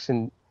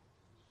Jackson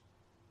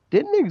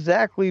didn't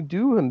exactly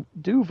do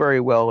very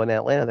well in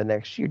Atlanta the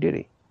next year, did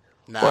he?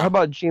 No. Or how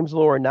about James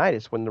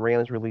Laurinaitis when the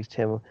Rams released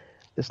him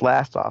this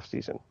last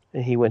offseason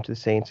and he went to the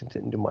Saints and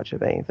didn't do much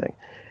of anything?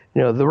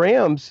 The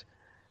Rams,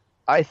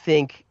 I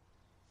think,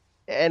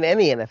 and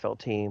any NFL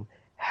team,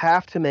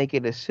 have to make a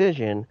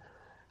decision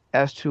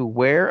as to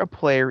where a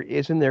player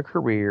is in their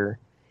career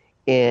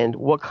and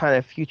what kind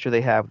of future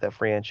they have with that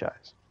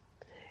franchise.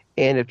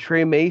 And if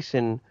Tre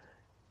Mason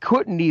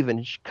couldn't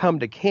even come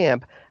to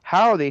camp,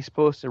 how are they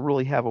supposed to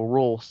really have a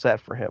role set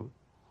for him?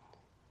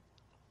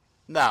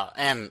 No,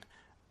 and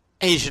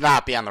he should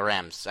not be on the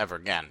Rams ever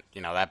again.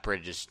 That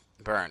bridge is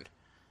burned.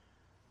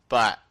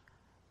 But,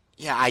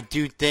 yeah, I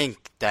do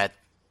think that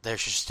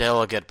there's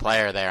still a good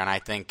player there, and I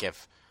think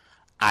if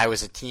I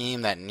was a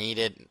team that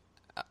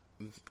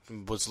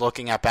was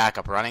looking at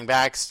backup running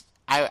backs,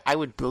 I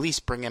would at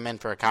least bring him in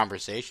for a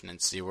conversation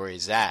and see where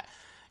he's at.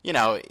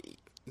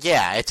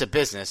 Yeah, it's a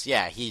business.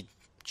 Yeah, he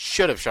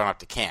should have shown up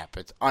to camp.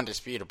 It's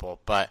undisputable.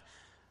 But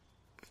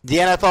the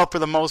NFL, for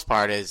the most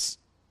part, is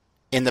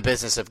in the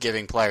business of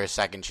giving players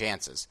second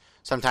chances.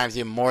 Sometimes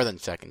even more than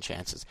second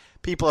chances.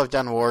 People have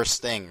done worse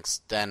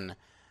things than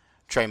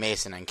Tre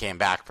Mason and came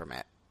back from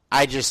it.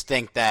 I just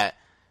think that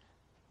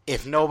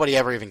if nobody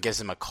ever even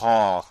gives him a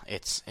call,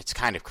 it's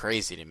kind of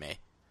crazy to me.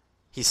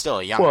 He's still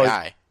a young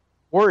guy.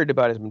 Worried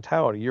about his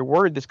mentality. You're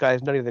worried this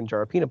guy's nuttier than a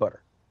jar of peanut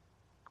butter.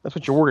 That's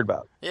what you're worried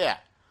about. Yeah,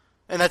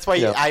 and that's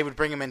why I would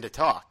bring him in to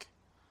talk.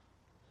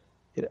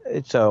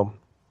 It's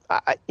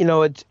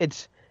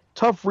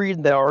tough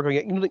reading that article.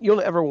 You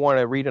don't ever want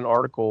to read an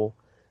article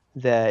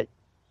that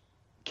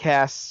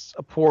casts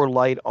a poor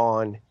light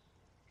on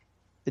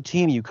the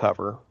team you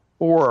cover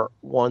or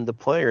on the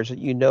players that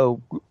you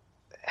know.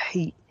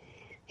 He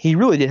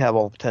really did have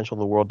all the potential in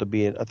the world to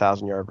be a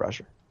 1,000-yard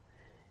rusher,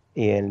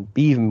 and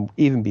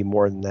even be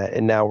more than that.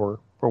 And now we're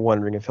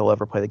wondering if he'll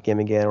ever play the game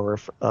again, or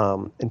if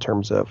in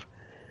terms of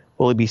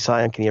will he be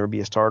signed? Can he ever be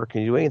a starter?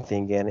 Can he do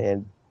anything again?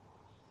 And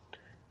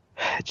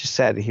it's just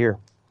sad to hear.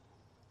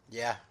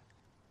 Yeah.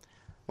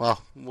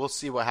 Well, we'll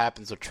see what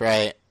happens with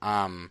Tre.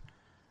 And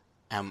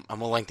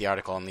we'll link the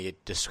article in the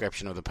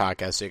description of the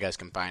podcast so you guys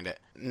can find it.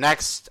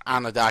 Next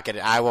on the docket,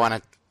 I want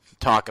to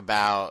talk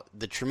about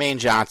the Tre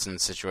Johnson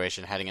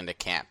situation heading into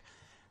camp.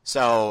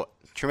 So,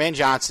 Tre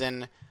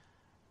Johnson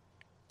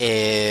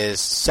is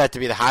set to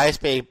be the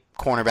highest paid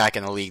cornerback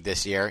in the league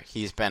this year.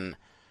 He's been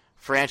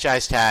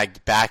franchise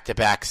tagged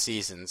back-to-back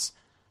seasons.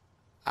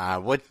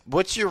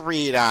 What's your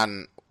read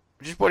on,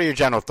 just what are your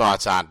general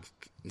thoughts on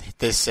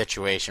this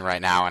situation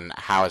right now and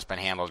how it's been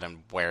handled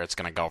and where it's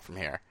going to go from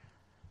here?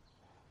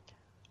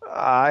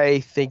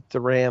 I think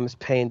the Rams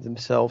painted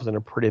themselves in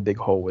a pretty big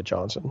hole with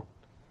Johnson.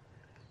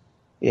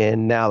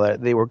 And now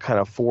that they were kind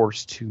of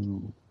forced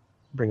to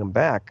bring him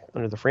back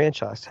under the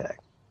franchise tag,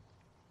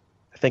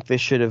 I think they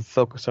should have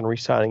focused on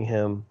re-signing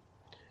him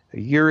a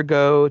year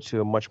ago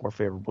to a much more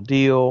favorable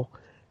deal.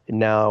 And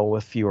now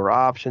with fewer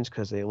options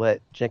because they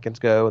let Jenkins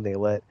go and they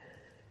let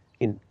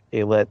Ronnie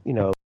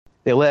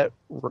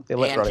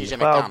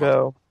McLeod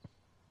go,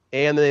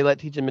 and then they let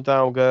TJ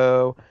McDonald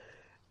go.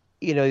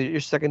 You know, your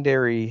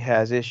secondary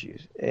has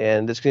issues,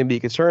 and it's going to be a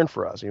concern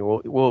for us.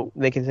 You know,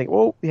 they can think,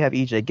 well, we have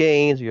EJ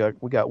Gaines,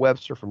 we got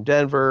Webster from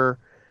Denver.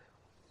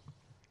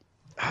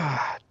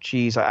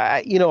 Geez,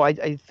 I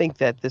think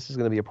that this is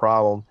going to be a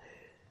problem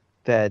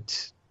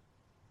that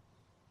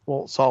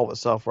won't solve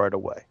itself right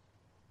away.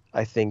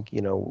 I think we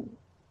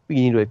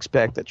need to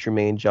expect that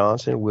Tre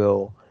Johnson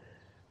will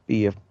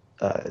be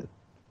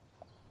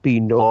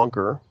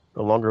no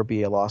longer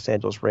be a Los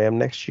Angeles Ram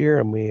next year,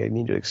 and we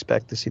need to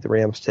expect to see the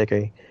Rams take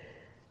a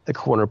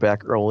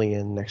cornerback early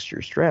in next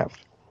year's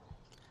draft.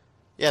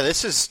 Yeah,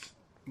 this is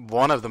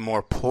one of the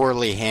more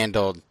poorly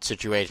handled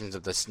situations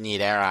of the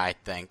Snead era, I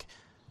think.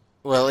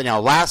 Well,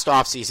 last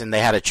offseason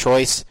they had a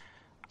choice.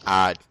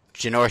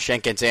 Janoris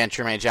Jenkins and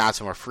Tre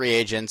Johnson were free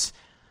agents.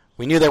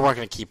 We knew they weren't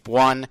going to keep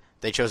one.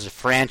 They chose to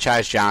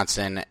franchise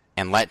Johnson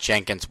and let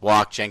Jenkins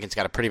walk. Jenkins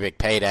got a pretty big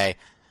payday.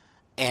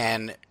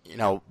 And,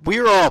 we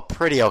were all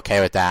pretty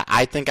okay with that.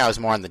 I think I was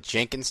more on the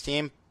Jenkins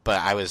team,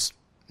 but I was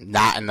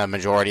not in the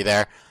majority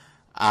there.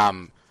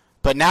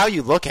 But now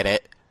you look at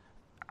it,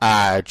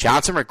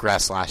 Johnson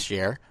regressed last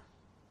year.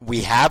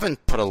 We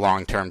haven't put a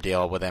long-term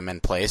deal with him in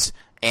place.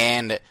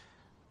 And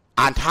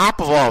on top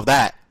of all of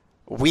that,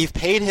 we've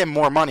paid him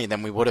more money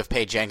than we would have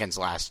paid Jenkins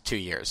last 2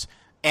 years.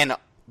 And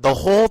the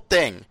whole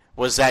thing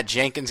was that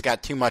Jenkins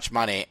got too much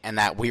money and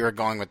that we were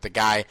going with the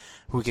guy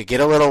who could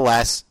get a little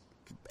less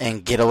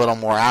and get a little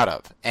more out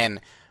of. And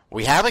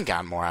we haven't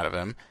gotten more out of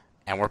him,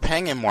 and we're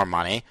paying him more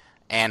money,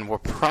 and we're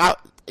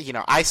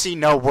I see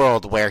no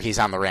world where he's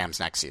on the Rams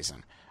next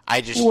season.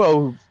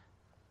 You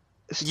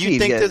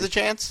think there's a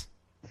chance?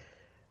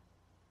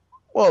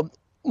 Well,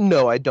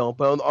 no, I don't.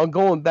 But I'm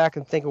going back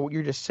and thinking what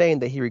you're just saying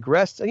that he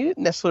regressed. He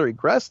didn't necessarily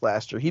regress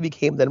last year. He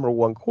became the number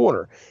one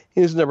corner.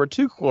 He was the number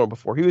two corner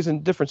before. He was in a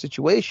different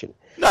situation.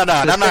 No,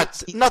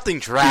 nothing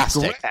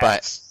drastic,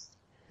 but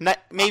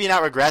maybe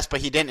not regress,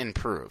 but he didn't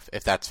improve,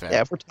 if that's fair.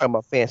 Yeah, if we're talking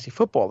about fantasy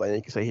football, then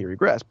you can say he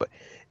regressed. But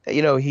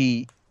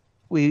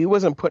he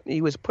was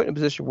put in a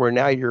position where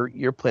now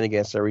you're playing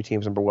against every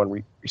team's number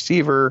one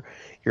receiver.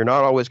 You're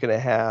not always going to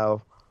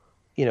have,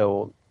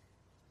 you're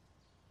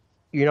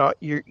not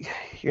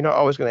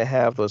always going to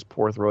have those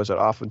poor throws that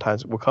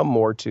oftentimes will come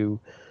more to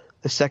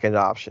the second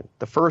option.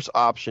 The first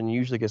option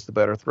usually gets the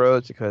better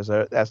throws because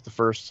that's the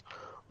first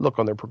look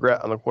on the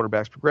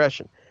quarterback's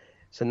progression.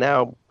 So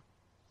now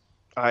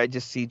I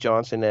just see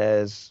Johnson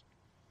as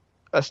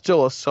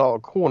still a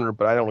solid corner,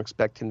 but I don't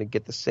expect him to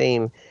get the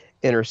same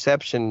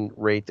interception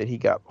rate that he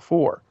got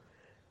before.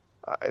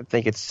 I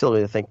think it's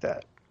silly to think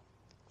that.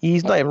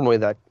 He's not even really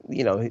that,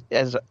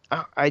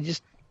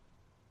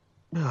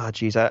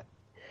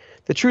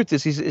 the truth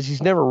is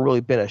he's never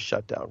really been a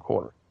shutdown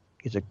corner.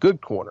 He's a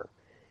good corner.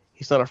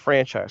 He's not a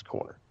franchise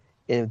corner.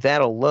 And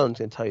that alone is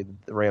going to tell you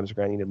that the Rams are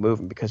going to need to move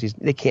him because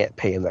they can't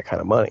pay him that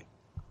kind of money.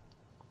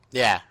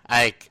 Yeah,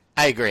 I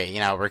agree.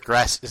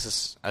 Regress, this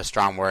is a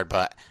strong word,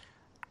 but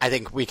I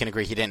think we can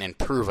agree he didn't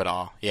improve at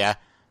all, yeah?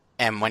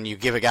 And when you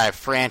give a guy a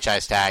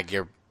franchise tag,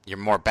 you're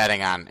more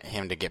betting on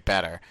him to get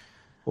better.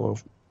 Well,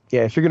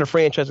 yeah, if you're going to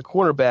franchise a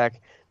cornerback,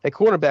 that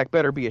cornerback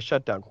better be a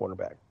shutdown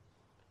cornerback.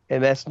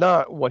 And that's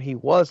not what he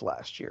was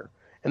last year.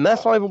 And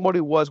that's not even what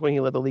he was when he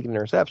led the league in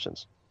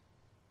interceptions.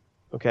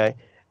 Okay?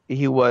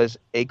 He was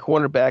a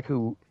cornerback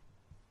who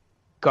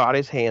got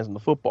his hands on the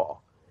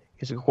football.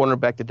 He's a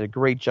cornerback that did a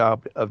great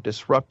job of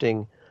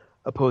disrupting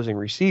opposing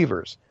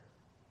receivers.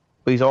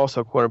 But he's also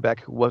a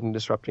cornerback who wasn't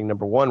disrupting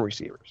number one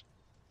receivers.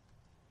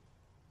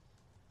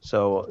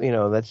 So,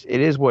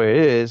 it is what it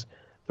is.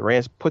 The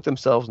Rams put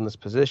themselves in this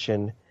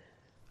position.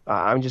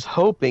 I'm just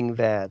hoping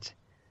that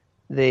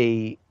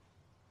they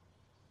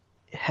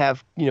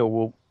have,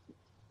 will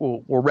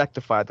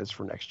rectify this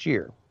for next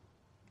year.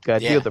 Got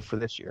to deal with it for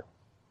this year.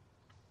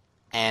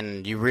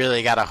 And you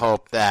really got to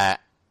hope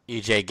that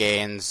EJ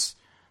Gaines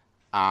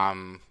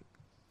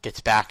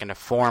gets back into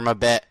form a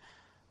bit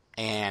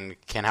and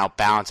can help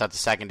balance out the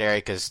secondary,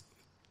 because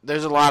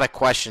there's a lot of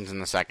questions in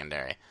the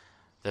secondary.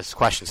 There's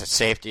questions at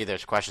safety.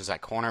 There's questions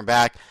at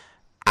cornerback.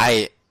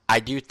 I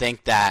do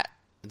think that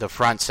the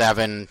front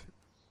seven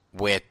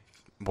with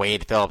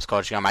Wade Phillips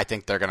coaching them, I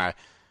think they're going to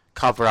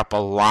cover up a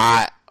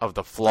lot of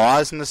the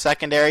flaws in the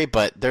secondary,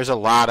 but there's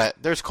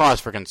cause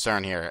for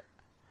concern here.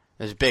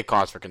 There's big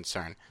cause for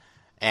concern.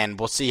 And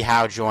we'll see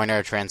how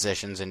Joyner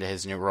transitions into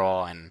his new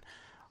role and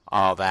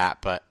all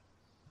that, but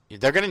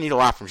they're going to need a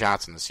lot from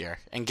Johnson this year,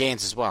 and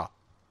Gaines as well.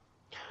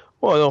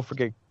 Well, don't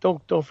forget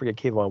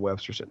Kayvon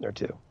Webster sitting there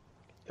too.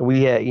 And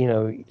we had,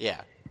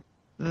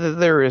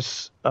 there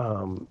is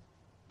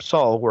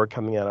solid word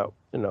coming out,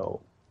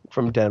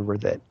 from Denver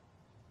that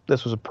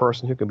this was a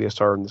person who could be a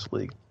starter in this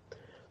league.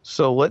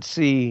 So let's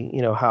see,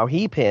 how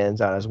he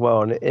pans out as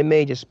well. And it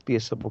may just be a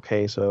simple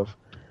case of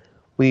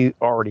we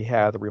already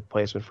have the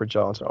replacement for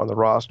Johnson on the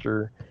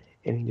roster,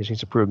 and he just needs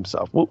to prove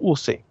himself. We'll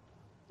see.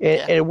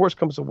 And worst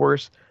comes to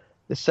worst,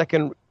 the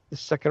second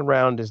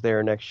round is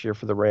there next year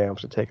for the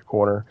Rams to take a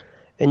corner,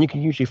 and you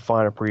can usually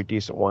find a pretty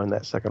decent one in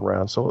that second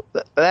round. So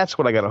that's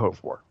what I got to hope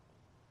for.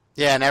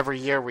 Yeah, and every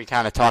year we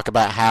kind of talk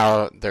about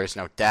how there's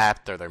no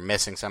depth or they're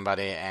missing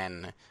somebody,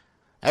 and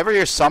every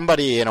year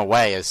somebody in a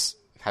way has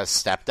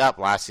stepped up.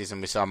 Last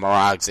season we saw Mo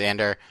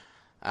Alexander.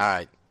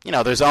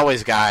 There's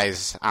always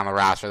guys on the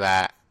roster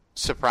that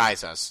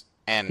surprise us.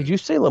 And did you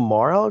say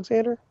Lamar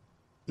Alexander?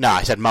 No,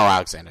 I said Mo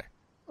Alexander.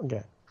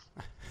 Okay.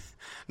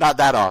 Not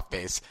that off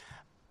base.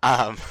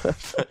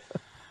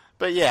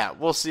 But yeah,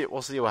 we'll see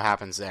what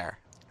happens there.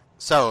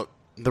 So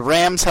the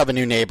Rams have a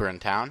new neighbor in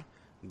town.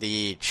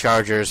 The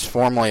Chargers,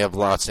 formerly of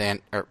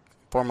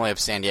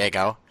San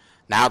Diego,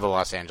 now the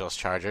Los Angeles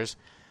Chargers.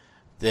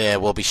 They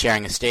will be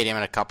sharing a stadium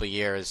in a couple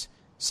years.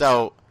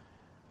 So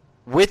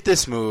with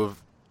this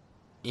move,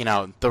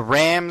 the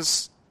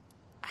Rams,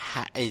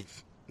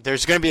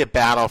 there's going to be a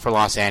battle for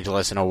Los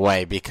Angeles in a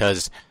way,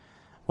 because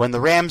when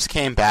the Rams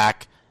came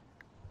back,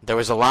 there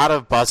was a lot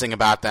of buzzing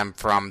about them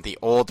from the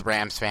old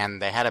Rams fan.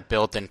 They had a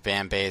built-in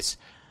fan base.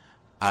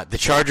 The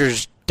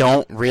Chargers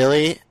don't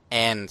really,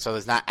 and so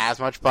there's not as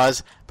much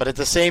buzz. But at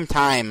the same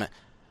time,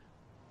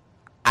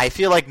 I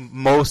feel like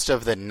most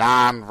of the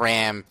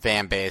non-Ram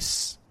fan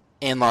base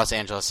in Los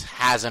Angeles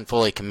hasn't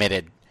fully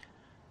committed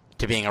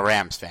to being a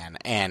Rams fan.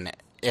 And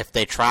if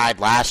they tried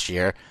last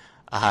year,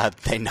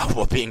 they know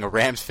what being a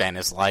Rams fan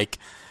is like.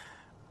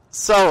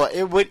 So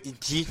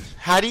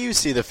how do you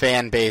see the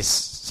fan base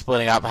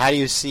splitting up? How do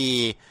you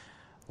see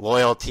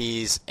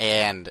loyalties?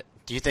 And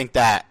do you think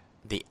that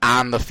the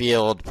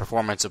on-the-field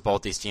performance of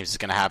both these teams is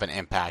going to have an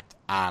impact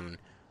on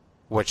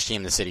which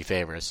team the city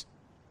favors?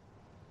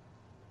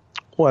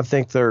 Well, I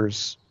think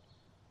there's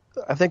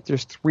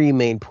three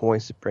main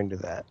points to bring to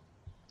that.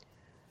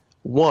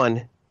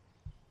 One,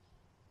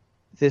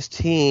 this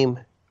team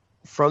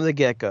from the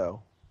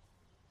get-go,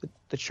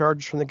 the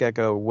Chargers from the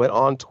get-go went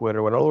on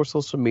Twitter, went all over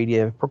social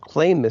media, and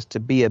proclaimed this to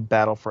be a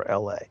battle for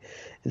L.A.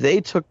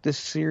 They took this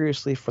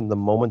seriously from the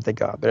moment they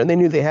got there, and they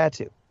knew they had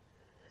to.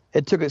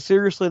 They took it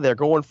seriously. They're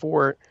going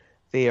for it.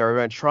 They are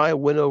going to try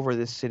and win over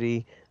this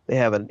city. They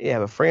have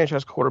a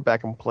franchise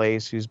quarterback in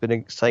place who's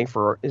been saying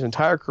for his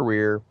entire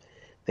career.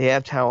 They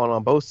have talent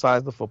on both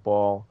sides of the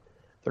football.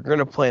 They're going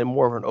to play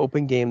more of an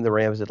open game than the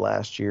Rams did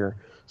last year.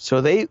 So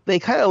they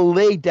kind of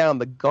laid down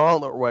the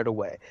gauntlet right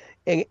away.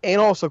 And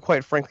also,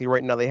 quite frankly,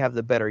 right now they have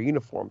the better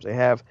uniforms. They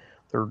have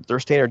their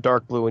standard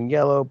dark blue and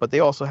yellow, but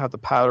they also have the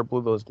powder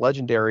blue, those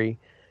legendary,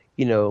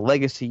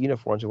 legacy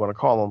uniforms, you want to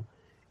call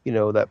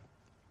them,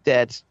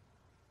 that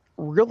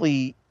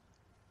really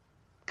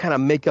kind of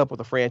make up what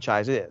the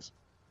franchise is.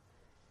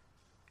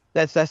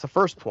 That's the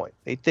first point.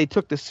 They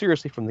took this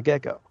seriously from the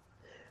get-go.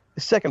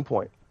 The second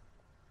point,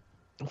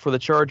 for the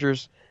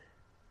Chargers,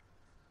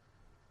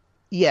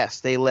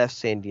 yes, they left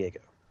San Diego.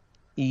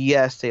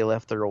 Yes, they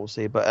left their old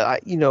city, but a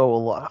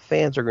lot of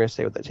fans are going to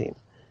stay with the team.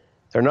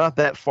 They're not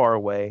that far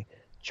away.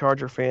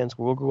 Charger fans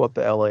will go up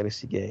to LA to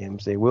see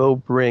games. They will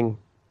bring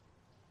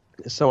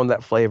some of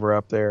that flavor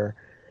up there.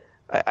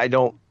 I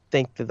don't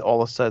think that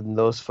all of a sudden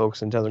those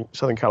folks in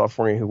Southern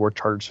California who were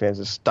Chargers fans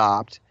have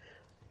stopped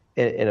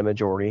in a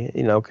majority,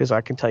 because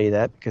I can tell you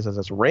that because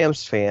as a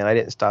Rams fan, I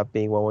didn't stop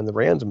being one when the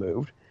Rams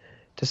moved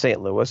to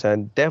St. Louis,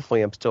 and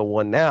definitely I'm still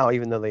one now,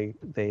 even though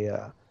they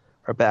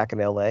are back in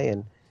LA.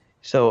 And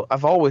so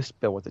I've always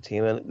been with the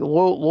team, and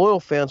loyal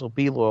fans will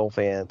be loyal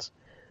fans.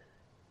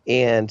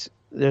 And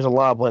there's a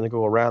lot of blame to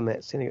go around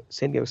that San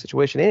Diego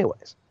situation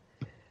anyways.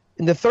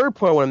 And the third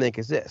point I want to make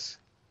is this.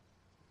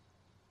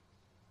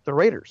 The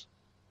Raiders.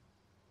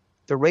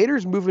 The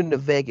Raiders moving to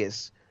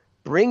Vegas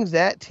brings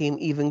that team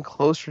even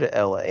closer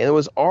to LA. And it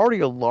was already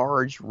a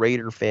large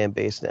Raider fan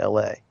base in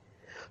LA.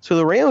 So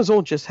the Rams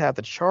don't just have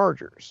the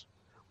Chargers,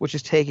 which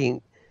is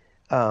who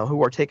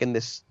are taking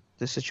this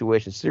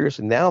situation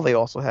seriously. Now they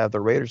also have the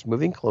Raiders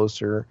moving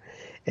closer,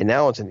 and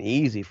now it's an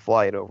easy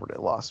flight over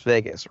to Las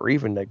Vegas, or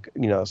even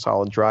a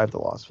solid drive to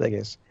Las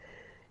Vegas.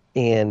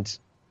 And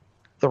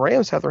the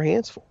Rams have their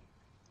hands full.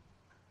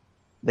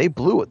 They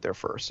blew it their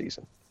first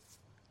season.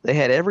 They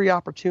had every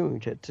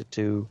opportunity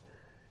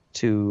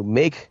to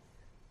make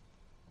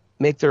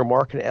their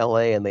mark in LA,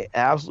 and they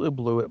absolutely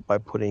blew it by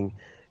putting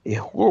a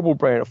horrible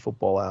brand of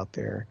football out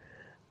there,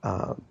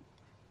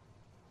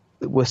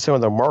 with some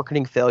of their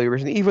marketing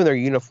failures and even their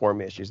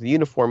uniform issues. The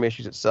uniform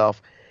issues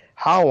itself,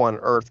 how on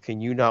earth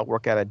can you not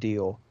work out a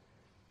deal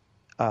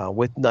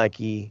with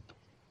Nike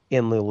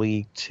in the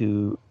league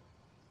to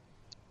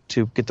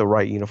get the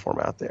right uniform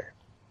out there?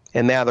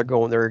 And now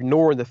they're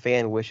ignoring the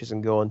fan wishes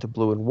and going to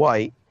blue and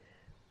white,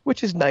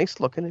 which is nice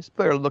looking. It's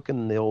better looking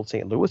than the old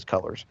St. Louis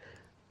colors,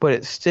 but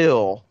it's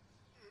still...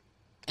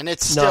 And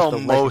it's still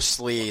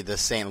mostly the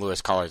St.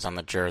 Louis colors on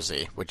the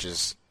jersey, which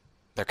is...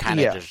 They're kind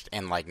of just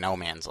in like no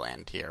man's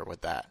land here with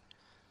that.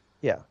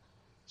 Yeah.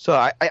 So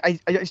I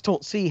just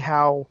don't see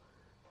how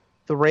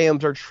the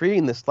Rams are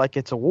treating this like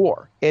it's a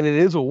war. And it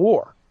is a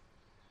war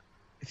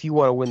if you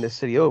want to win this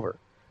city over.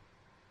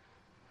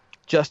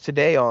 Just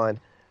today on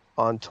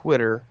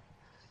Twitter,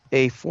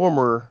 a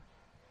former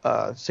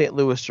St.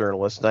 Louis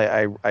journalist,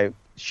 and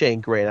Shane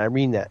Gray, and I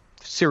mean that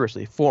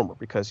seriously, former,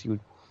 because he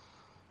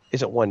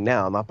isn't one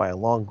now, not by a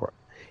long run.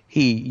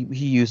 He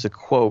used a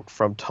quote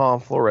from Tom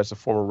Flores, a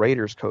former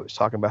Raiders coach,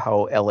 talking about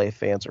how LA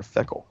fans are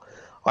fickle.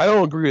 I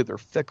don't agree that they're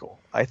fickle.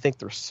 I think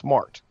they're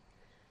smart.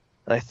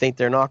 And I think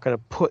they're not going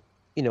to put,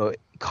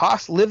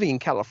 cost living in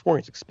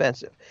California is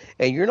expensive.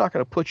 And you're not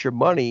going to put your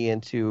money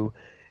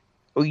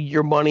or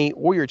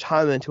your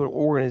time into an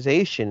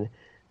organization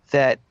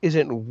that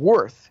isn't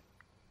worth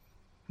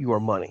your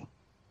money.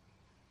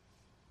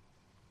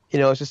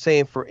 It's the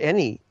same for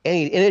any,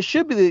 and it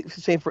should be the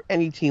same for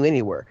any team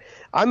anywhere.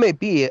 I may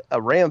be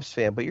a Rams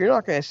fan, but you're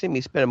not going to see me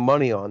spending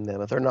money on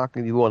them if they're not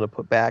going to be willing to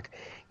put back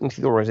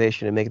into the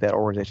organization and make that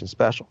organization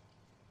special.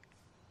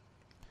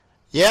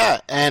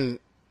 Yeah, and,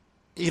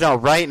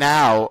 right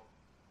now,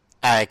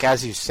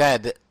 as you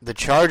said, the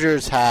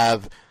Chargers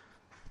have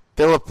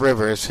Phillip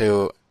Rivers,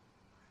 who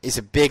is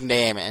a big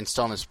name and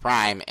still in his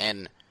prime,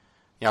 and,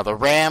 the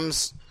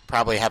Rams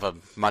probably have a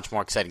much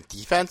more exciting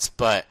defense,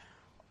 but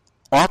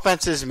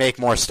offenses make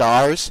more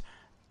stars,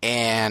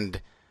 and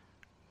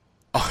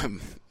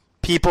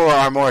people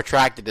are more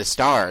attracted to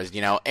stars.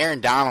 Aaron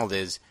Donald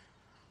is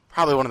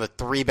probably one of the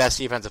 3 best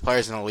defensive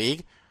players in the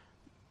league.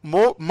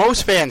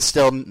 Most fans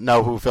still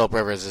know who Phillip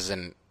Rivers is,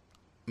 and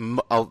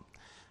a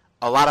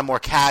lot of more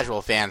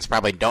casual fans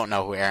probably don't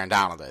know who Aaron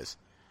Donald is.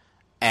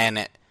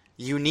 And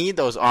you need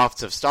those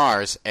offensive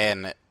stars,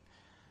 and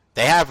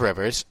they have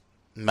Rivers.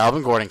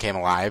 Melvin Gordon came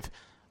alive.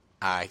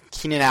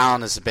 Keenan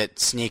Allen is a bit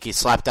sneaky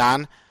slept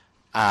on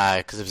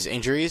because of his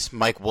injuries.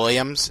 Mike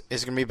Williams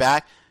is going to be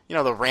back.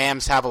 The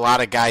Rams have a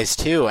lot of guys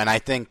too, and I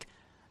think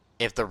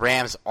if the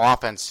Rams'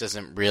 offense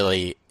doesn't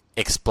really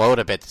explode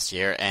a bit this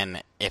year,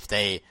 and if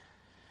they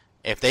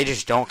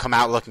just don't come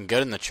out looking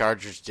good and the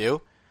Chargers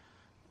do,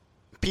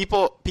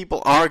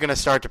 people are going to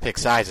start to pick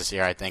sides this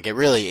year, I think. It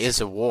really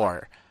is a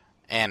war.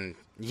 And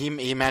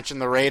he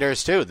mentioned the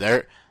Raiders too.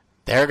 They're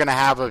going to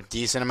have a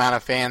decent amount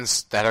of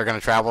fans that are going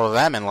to travel to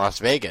them in Las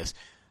Vegas.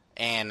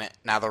 And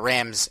now the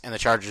Rams and the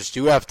Chargers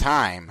do have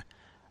time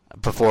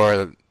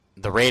before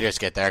the Raiders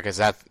get there,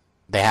 because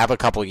they have a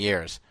couple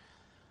years.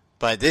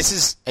 But this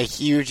is a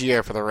huge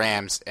year for the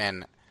Rams,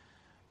 and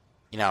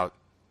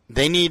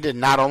they need to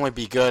not only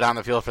be good on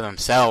the field for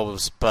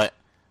themselves, but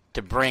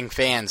to bring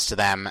fans to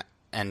them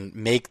and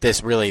make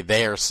this really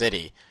their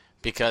city.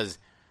 Because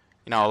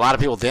a lot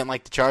of people didn't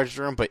like the Chargers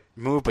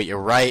move, but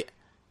you're right.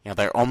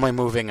 They're only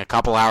moving a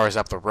couple hours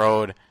up the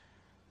road.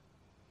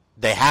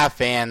 They have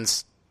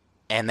fans,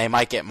 and they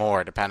might get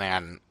more depending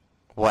on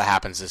what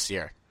happens this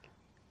year.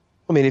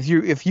 I mean,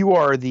 if you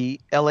are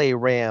the LA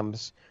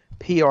Rams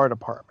PR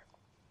department,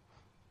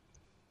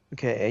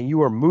 okay, and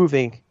you are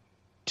moving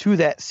to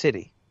that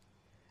city,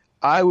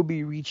 I would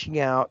be reaching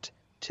out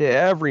to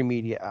every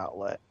media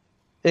outlet,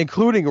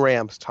 including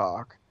Rams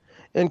Talk,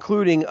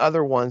 including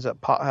other ones that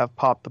have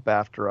popped up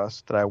after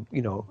us that I,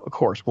 of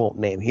course, won't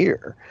name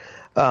here,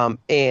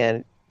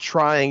 and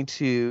trying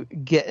to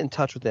get in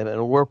touch with them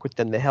and work with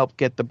them to help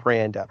get the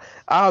brand out.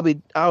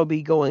 I'll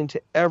be going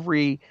to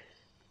every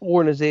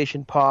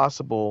organization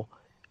possible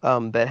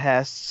that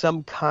has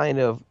some kind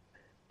of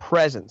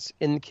presence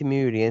in the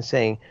community and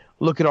saying,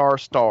 look at our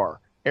star,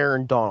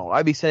 Aaron Donald.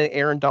 I'd be sending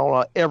Aaron Donald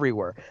out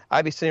everywhere.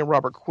 I'd be sending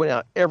Robert Quinn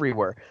out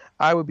everywhere.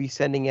 I would be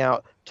sending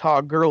out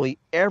Todd Gurley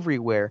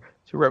everywhere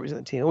to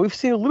represent the team. And we've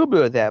seen a little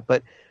bit of that,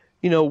 but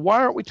why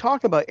aren't we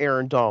talking about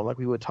Aaron Donald like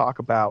we would talk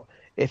about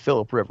a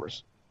Phillip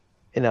Rivers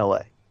in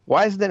LA?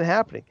 Why isn't that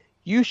happening?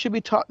 you should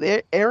be taught.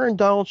 Aaron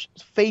Donald's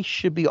face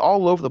should be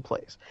all over the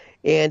place,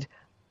 and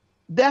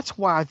that's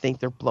why I think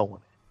they're blowing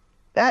it.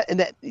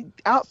 That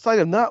outside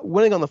of not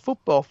winning on the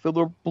football field,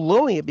 they're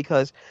blowing it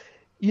because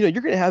you're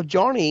going to have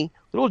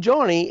little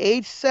Johnny,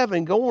 age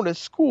 7, going to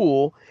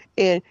school,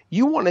 and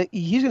he's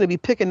going to be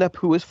picking up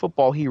who his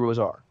football heroes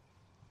are.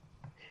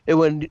 And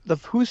when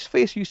whose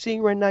face you're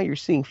seeing right now, you're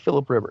seeing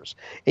Phillip Rivers,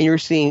 and you're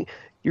seeing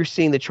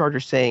the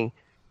Chargers saying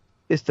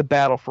it's the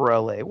battle for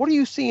LA. What are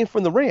you seeing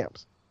from the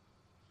Rams?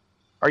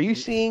 Are you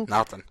seeing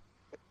nothing?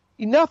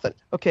 Nothing.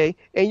 Okay,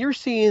 and you're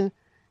seeing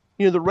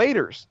the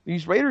Raiders.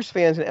 These Raiders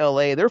fans in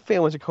LA, their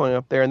families are going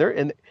up there, and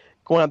they're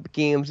going up the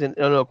games in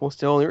Oakland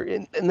still,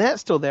 and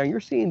that's still there. And you're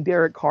seeing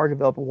Derek Carr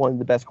develop one of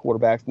the best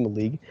quarterbacks in the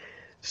league.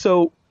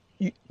 So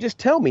just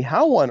tell me,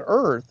 how on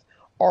earth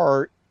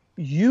are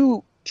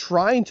you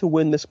trying to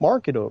win this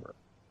market over?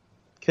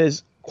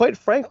 Because quite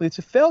frankly, it's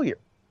a failure.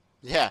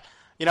 Yeah.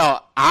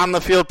 On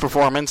the field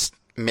performance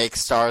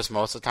makes stars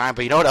most of the time,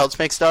 but you know what else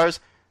makes stars?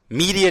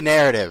 Media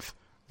narrative.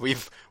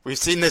 We've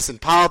seen this in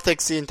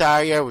politics the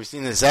entire year. We've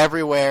seen this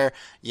everywhere.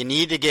 You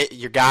need to get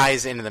your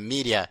guys into the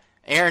media.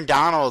 Aaron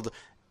Donald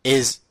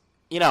is,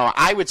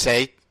 I would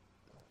say,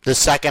 the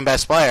second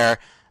best player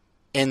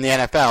in the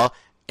NFL,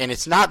 and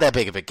it's not that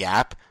big of a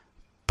gap,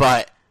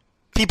 but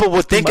people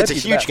would think it's a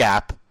huge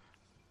gap.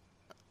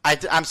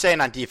 I'm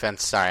saying on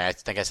defense, sorry, I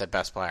think I said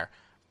best player.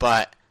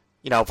 But,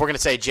 if we're going to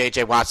say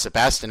J.J. Watt's the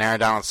best and Aaron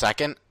Donald's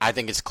second, I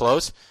think it's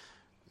close.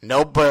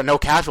 No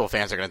casual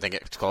fans are going to think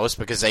it's close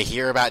because they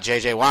hear about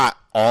J.J. Watt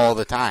all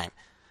the time.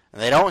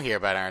 And they don't hear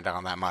about Aaron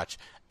Donald that much.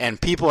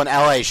 And people in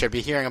L.A. should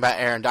be hearing about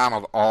Aaron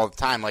Donald all the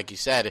time, like you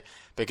said,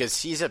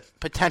 because he's a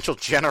potential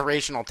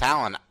generational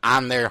talent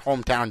on their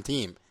hometown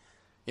team.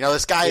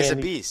 This guy is a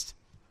beast.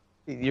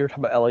 You're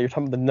talking about L.A. You're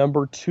talking about the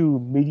number 2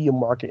 media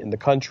market in the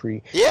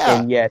country. Yeah.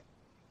 And yet,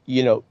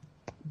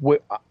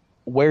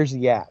 where's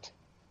he at?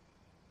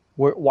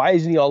 Why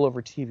isn't he all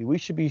over TV?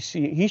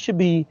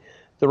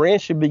 The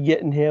Rams should be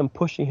getting him,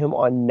 pushing him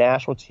on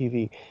national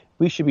TV.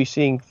 We should be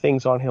seeing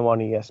things on him on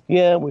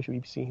ESPN. We should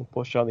be seeing him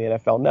pushed on the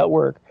NFL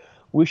Network.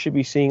 We should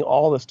be seeing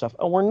all this stuff,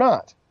 and we're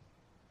not.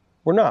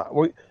 We're not.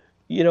 What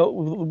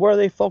are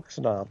they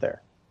focusing on out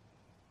there?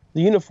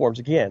 The uniforms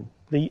again.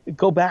 I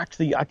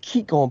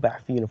keep going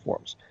back to the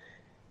uniforms.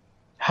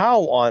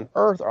 How on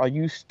earth are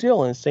you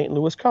still in St.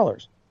 Louis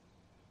colors?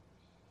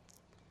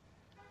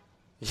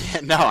 Yeah,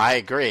 no, I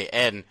agree,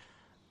 and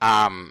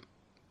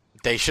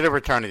they should have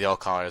returned to the old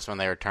colors when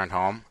they returned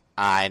home.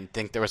 I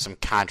think there was some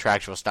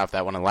contractual stuff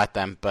that wouldn't let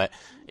them, but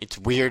it's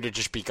weird to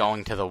just be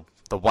going to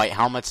the white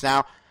helmets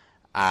now.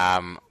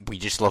 We're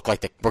just going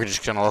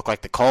to look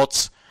like the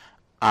Colts.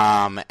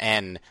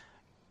 And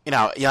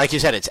like you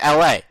said, it's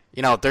LA.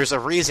 There's a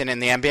reason in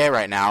the NBA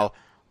right now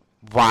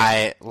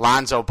why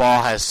Lonzo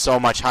Ball has so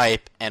much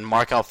hype and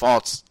Markelle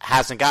Fultz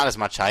hasn't got as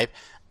much hype.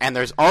 And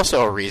there's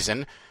also a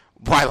reason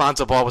why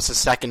Lonzo Ball was the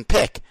second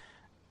pick.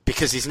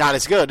 Because he's not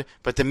as good,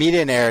 but the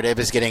media narrative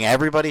is getting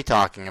everybody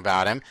talking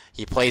about him.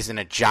 He plays in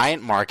a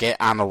giant market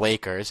on the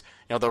Lakers.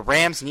 The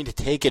Rams need to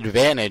take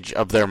advantage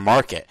of their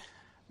market.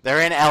 They're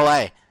in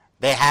LA.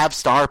 They have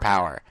star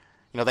power.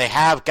 They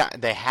have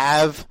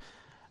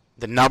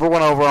the number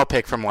 1 overall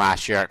pick from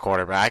last year at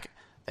quarterback.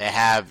 They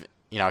have,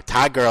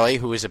 Todd Gurley,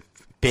 who is a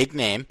big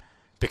name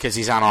because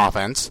he's on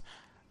offense.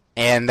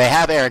 And they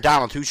have Aaron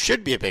Donald, who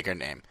should be a bigger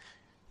name.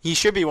 He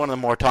should be one of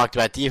the more talked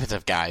about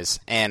defensive guys.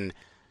 And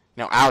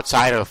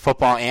outside of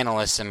football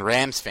analysts and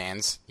Rams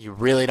fans, you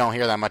really don't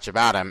hear that much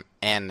about him,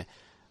 and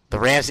the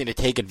Rams need to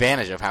take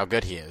advantage of how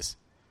good he is.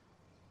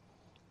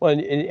 Well,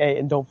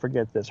 and don't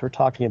forget this. We're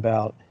talking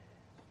about,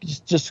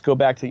 just to go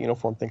back to the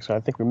uniform thing, so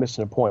I think we're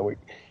missing a point.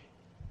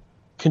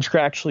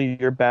 Contractually,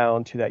 you're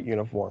bound to that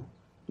uniform,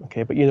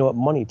 okay? But you know what?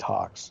 Money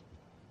talks.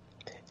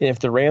 And if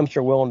the Rams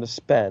are willing to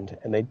spend,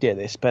 and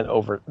they're spending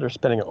over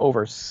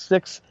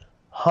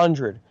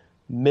 $600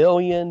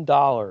 million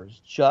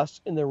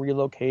just in the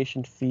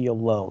relocation fee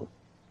alone.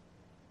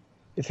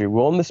 If you're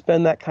willing to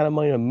spend that kind of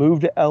money to move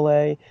to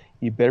LA,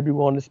 you better be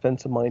willing to spend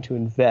some money to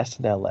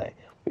invest in LA.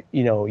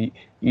 You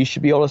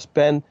should be able to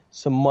spend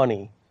some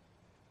money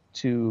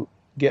to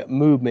get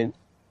movement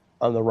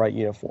on the right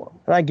uniform.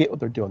 And I get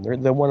what they're doing.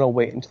 They want to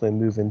wait until they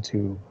move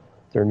into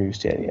their new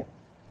stadium.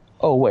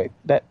 Oh, wait,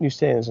 that new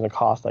stadium is going to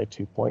cost like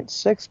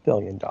 $2.6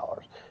 billion.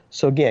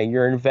 So, again,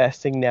 you're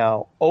investing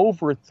now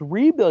over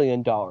 $3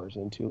 billion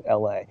into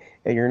L.A.,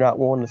 and you're not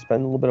willing to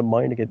spend a little bit of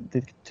money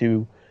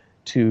to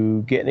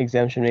get an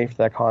exemption made for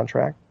that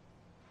contract?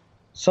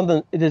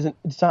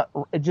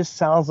 It just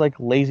sounds like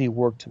lazy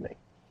work to me.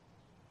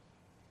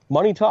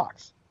 Money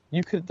talks.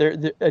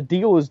 A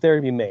deal is there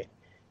to be made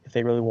if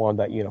they really wanted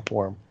that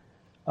uniform,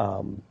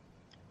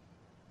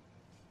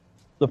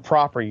 the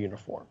proper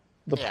uniform,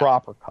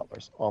 proper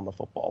colors on the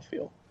football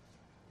field.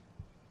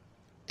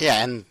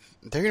 Yeah, and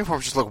their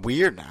uniforms just look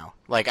weird now.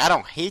 Like, I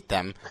don't hate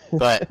them,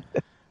 but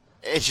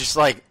it's just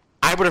like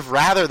I would have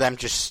rather them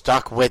just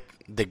stuck with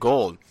the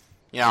gold.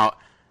 I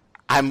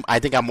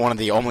think I'm one of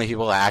the only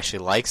people that actually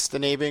likes the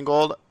navy and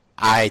gold.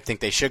 I think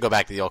they should go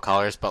back to the old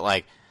colors, but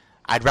like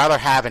I'd rather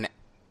have an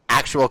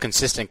actual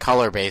consistent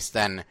color base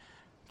than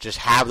just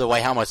have the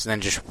white helmets and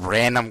then just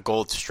random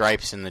gold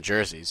stripes in the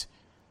jerseys.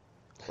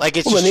 Like,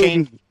 it's just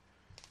changed.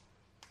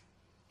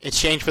 It's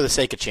changed for the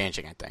sake of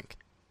changing, I think.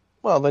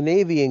 Well, the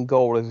navy and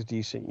gold is a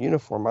decent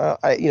uniform.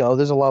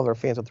 There's a lot of our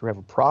fans out there who have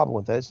a problem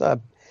with that. It's not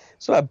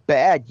a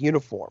bad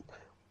uniform,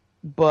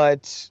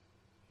 but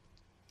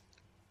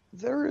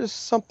there is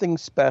something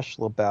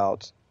special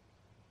about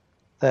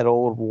that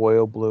old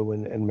royal blue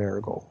and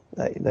marigold,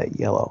 that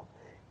yellow,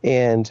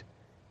 and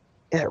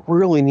it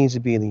really needs to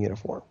be in the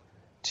uniform.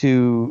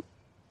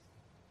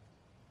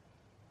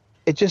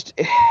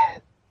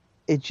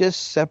 It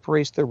just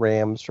separates the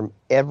Rams from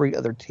every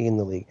other team in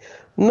the league.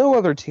 No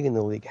other team in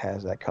the league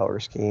has that color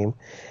scheme.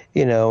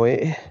 You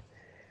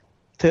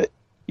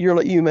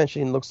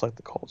mentioned it looks like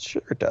the Colts.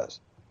 Sure it does,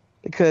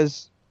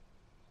 because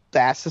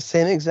that's the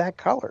same exact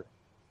color.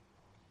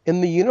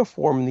 In the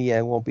uniform, in the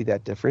end, won't be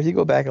that different. If you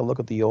go back and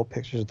look at the old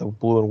pictures of the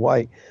blue and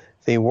white,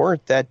 they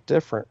weren't that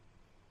different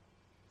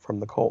from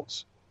the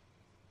Colts.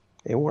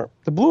 They weren't.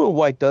 The blue and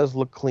white does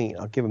look clean.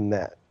 I'll give them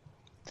that.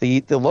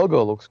 The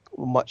logo looks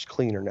much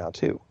cleaner now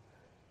too.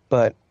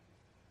 But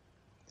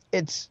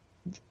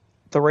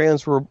the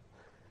Rams were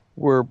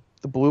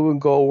the blue and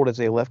gold as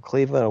they left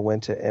Cleveland and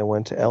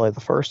went to LA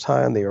the first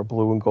time. They were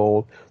blue and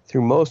gold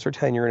through most of their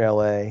tenure in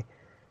LA.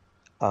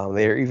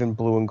 They are even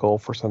blue and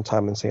gold for some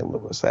time in St.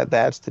 Louis.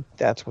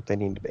 That's what they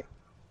need to be.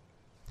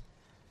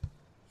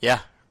 Yeah,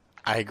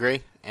 I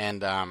agree,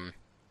 and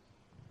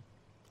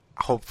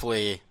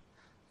hopefully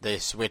they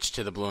switch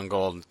to the blue and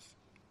gold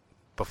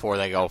before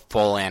they go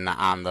full in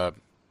on the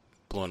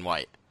blue and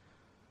white.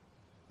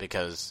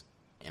 Because,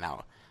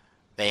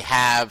 they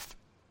have...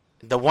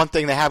 The one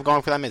thing they have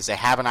going for them is they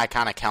have an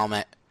iconic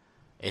helmet.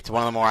 It's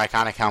one of the more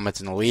iconic helmets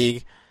in the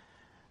league.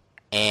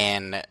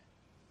 And,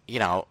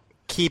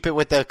 keep it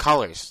with the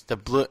colors. The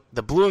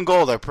blue and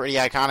gold are pretty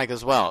iconic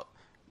as well.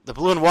 The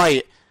blue and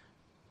white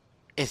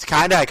is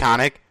kind of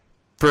iconic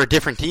for a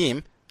different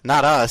team,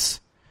 not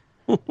us.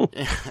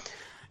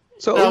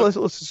 So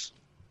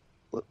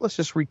let's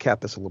just recap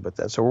this a little bit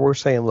then. So we're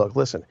saying, look,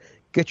 listen,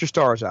 get your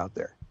stars out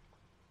there.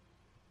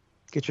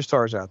 Get your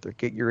stars out there.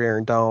 Get your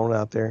Aaron Donald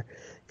out there,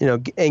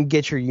 and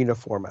get your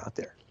uniform out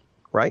there,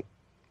 right?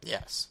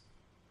 Yes.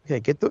 Okay.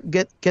 Get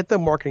the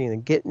marketing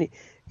and get, and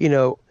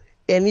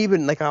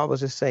even like I was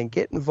just saying,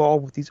 get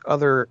involved with these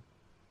other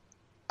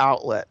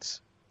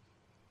outlets,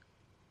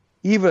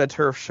 even a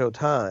Turf Show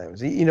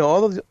Times.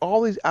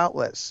 All these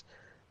outlets,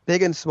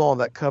 big and small,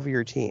 that cover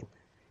your team.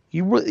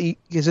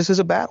 Because this is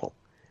a battle.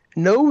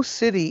 No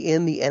city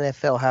in the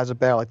NFL has a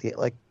battle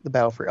like the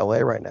battle for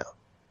LA right now.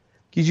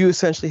 Because you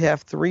essentially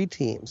have 3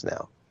 teams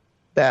now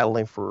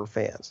battling for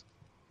fans.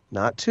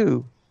 Not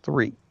 2,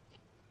 3.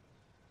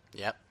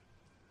 Yep.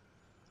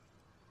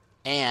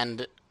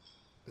 And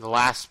the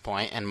last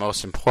point, and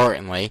most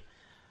importantly,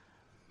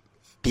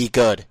 be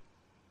good.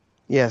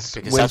 Yes.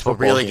 Because that's what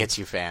really gets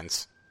you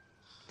fans.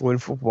 Win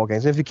football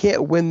games. And if you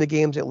can't win the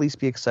games, at least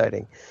be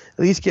exciting. At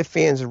least give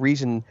fans a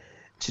reason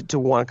to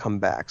want to come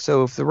back.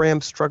 So if the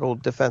Rams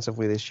struggled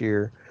defensively this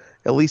year,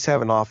 at least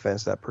have an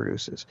offense that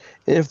produces.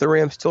 And if the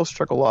Rams still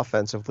struggle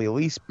offensively, at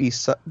least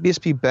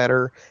be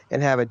better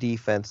and have a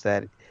defense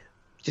that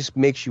just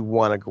makes you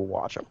want to go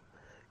watch them.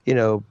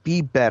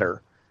 Be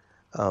better.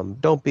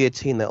 Don't be a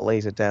team that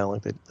lays it down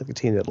like the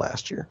team did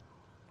last year.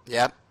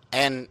 Yep.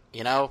 And,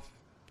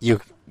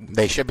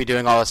 they should be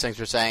doing all those things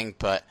we're saying,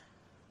 but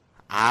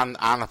on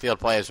the field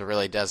play is what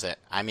really does it.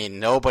 I mean,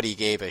 nobody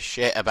gave a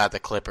shit about the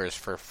Clippers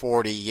for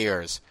 40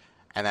 years,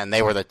 and then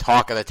they were the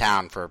talk of the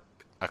town for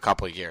a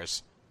couple of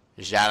years.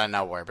 Just out of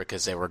nowhere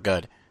because they were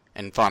good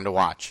and fun to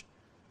watch.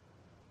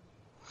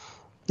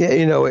 Yeah,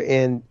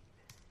 and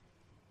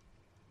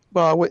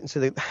well, I wouldn't say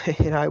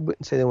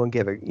they won't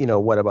give a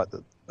what about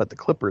the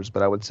Clippers,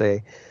 but I would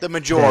say the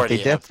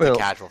majority of the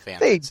casual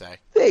fans would say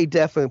they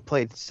definitely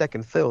played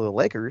second fiddle to the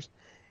Lakers,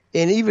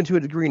 and even to a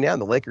degree now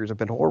the Lakers have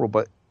been horrible,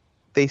 but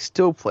they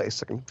still play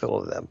second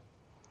fiddle to them.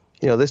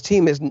 This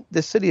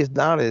city is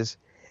not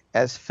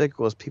as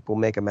fickle as people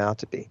make them out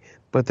to be,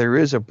 but there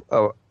is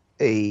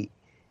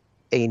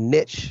a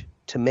niche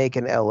to make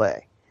in LA,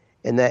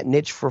 and that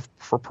niche for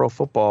pro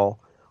football,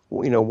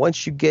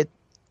 once you get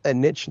a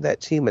niche in that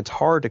team, it's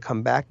hard to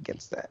come back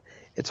against that.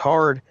 It's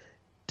hard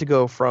to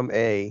go from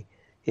it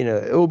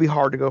will be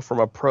hard to go from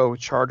a pro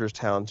Chargers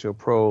town to a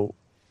pro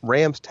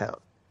Rams town.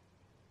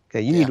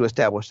 Okay, you need to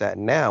establish that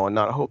now and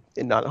not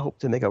hope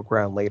to make up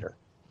ground later.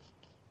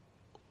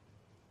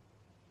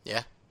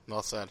 Yeah,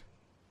 well said.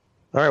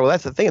 All right, well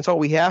that's the thing. It's all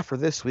we have for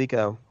this week.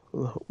 A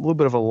little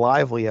bit of a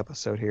lively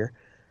episode here.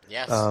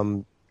 Yes.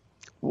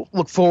 We'll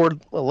look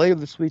forward later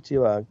this week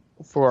to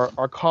for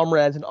our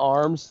comrades in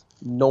arms,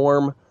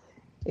 Norm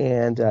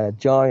and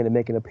Johnny, to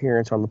make an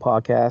appearance on the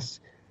podcast.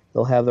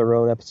 They'll have their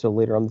own episode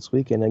later on this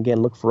week. And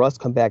again, look for us to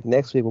come back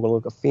next week. We're going to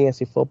look at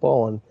fantasy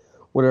football and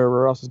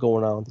whatever else is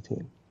going on with the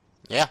team.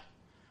 Yeah.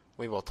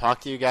 We will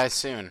talk to you guys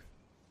soon.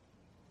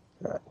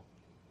 All right.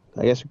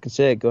 I guess we could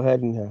say it. Go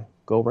ahead and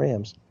go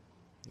Rams.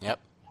 Yep.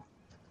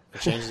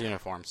 Change the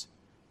uniforms.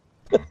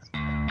 See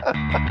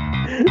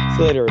you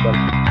later,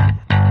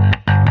 everybody.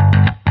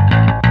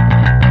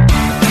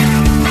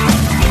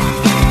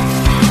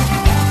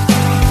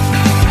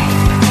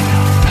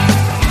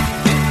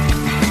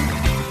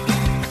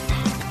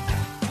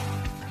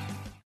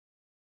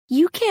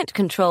 can't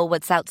control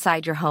what's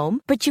outside your home,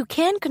 but you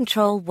can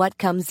control what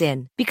comes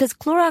in. Because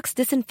Clorox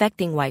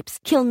disinfecting wipes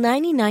kill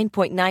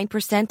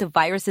 99.9% of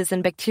viruses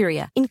and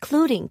bacteria,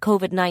 including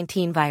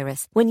COVID-19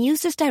 virus, when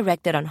used as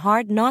directed on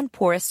hard,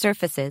 non-porous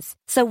surfaces.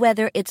 So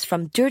whether it's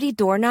from dirty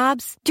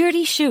doorknobs,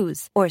 dirty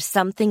shoes, or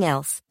something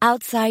else,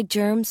 outside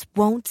germs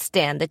won't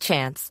stand a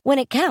chance. When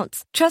it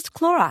counts, trust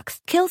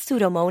Clorox. Kill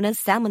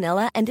Pseudomonas,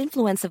 Salmonella, and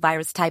influenza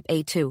virus type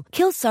A2.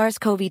 Kill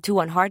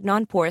SARS-CoV-2 on hard,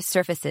 non-porous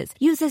surfaces.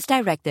 Use as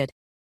directed.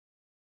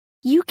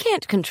 You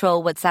can't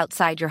control what's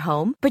outside your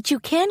home, but you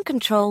can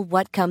control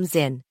what comes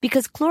in.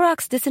 Because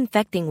Clorox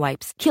disinfecting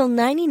wipes kill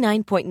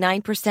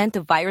 99.9%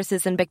 of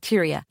viruses and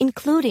bacteria,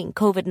 including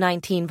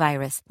COVID-19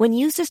 virus, when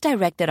used as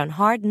directed on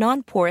hard,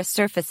 non-porous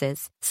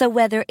surfaces. So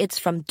whether it's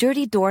from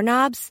dirty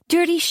doorknobs,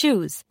 dirty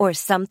shoes, or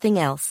something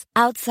else,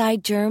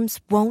 outside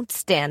germs won't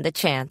stand a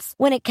chance.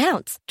 When it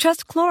counts,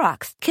 trust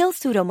Clorox. Kill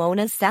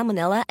Pseudomonas,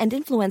 Salmonella, and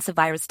influenza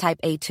virus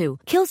type A2.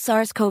 Kill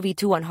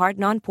SARS-CoV-2 on hard,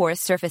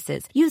 non-porous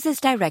surfaces. Use as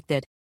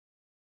directed.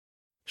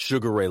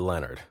 Sugar Ray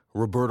Leonard,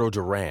 Roberto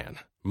Duran,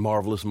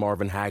 Marvelous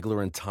Marvin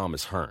Hagler, and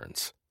Thomas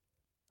Hearns.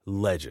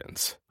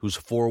 Legends, whose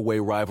four-way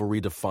rivalry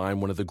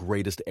defined one of the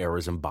greatest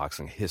eras in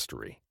boxing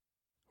history.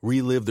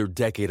 Relive their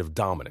decade of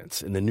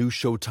dominance in the new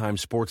Showtime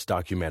sports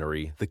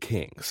documentary, The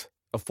Kings,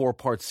 a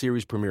 4-part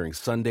series premiering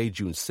Sunday,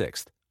 June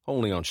 6th,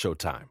 only on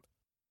Showtime.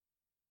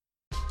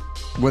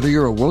 Whether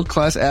you're a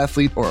world-class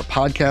athlete or a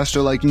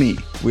podcaster like me,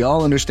 we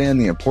all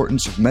understand the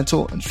importance of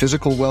mental and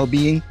physical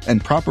well-being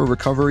and proper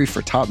recovery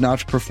for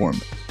top-notch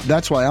performance.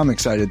 That's why I'm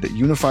excited that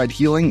Unified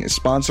Healing is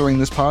sponsoring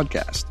this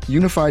podcast.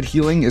 Unified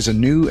Healing is a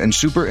new and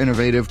super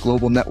innovative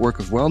global network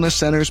of wellness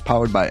centers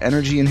powered by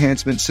Energy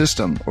Enhancement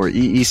System, or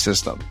EE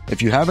System.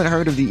 If you haven't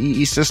heard of the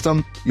EE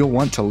System, you'll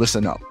want to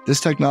listen up.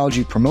 This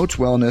technology promotes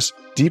wellness,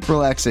 deep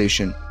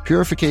relaxation,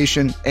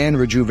 purification, and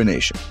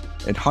rejuvenation.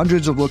 At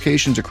hundreds of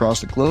locations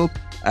across the globe,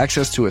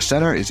 access to a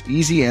center is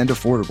easy and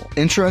affordable.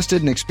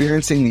 Interested in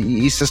experiencing the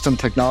EE System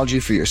technology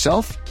for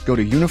yourself? Go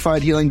to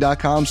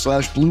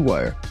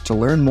unifiedhealing.com/bluewire to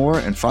learn more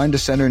and find a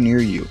center near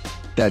you.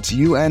 That's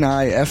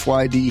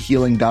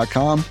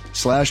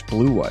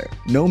unifydhealing.com/bluewire.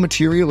 No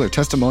material or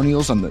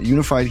testimonials on the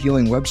Unified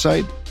Healing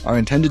website are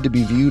intended to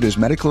be viewed as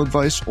medical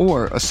advice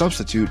or a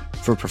substitute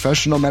for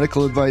professional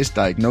medical advice,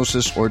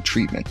 diagnosis, or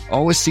treatment.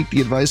 Always seek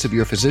the advice of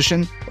your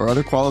physician or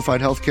other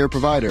qualified healthcare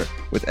provider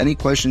with any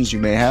questions you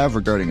may have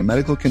regarding a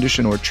medical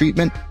condition or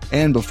treatment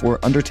and before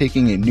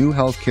undertaking a new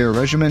healthcare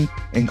regimen,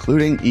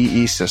 including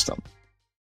EE System.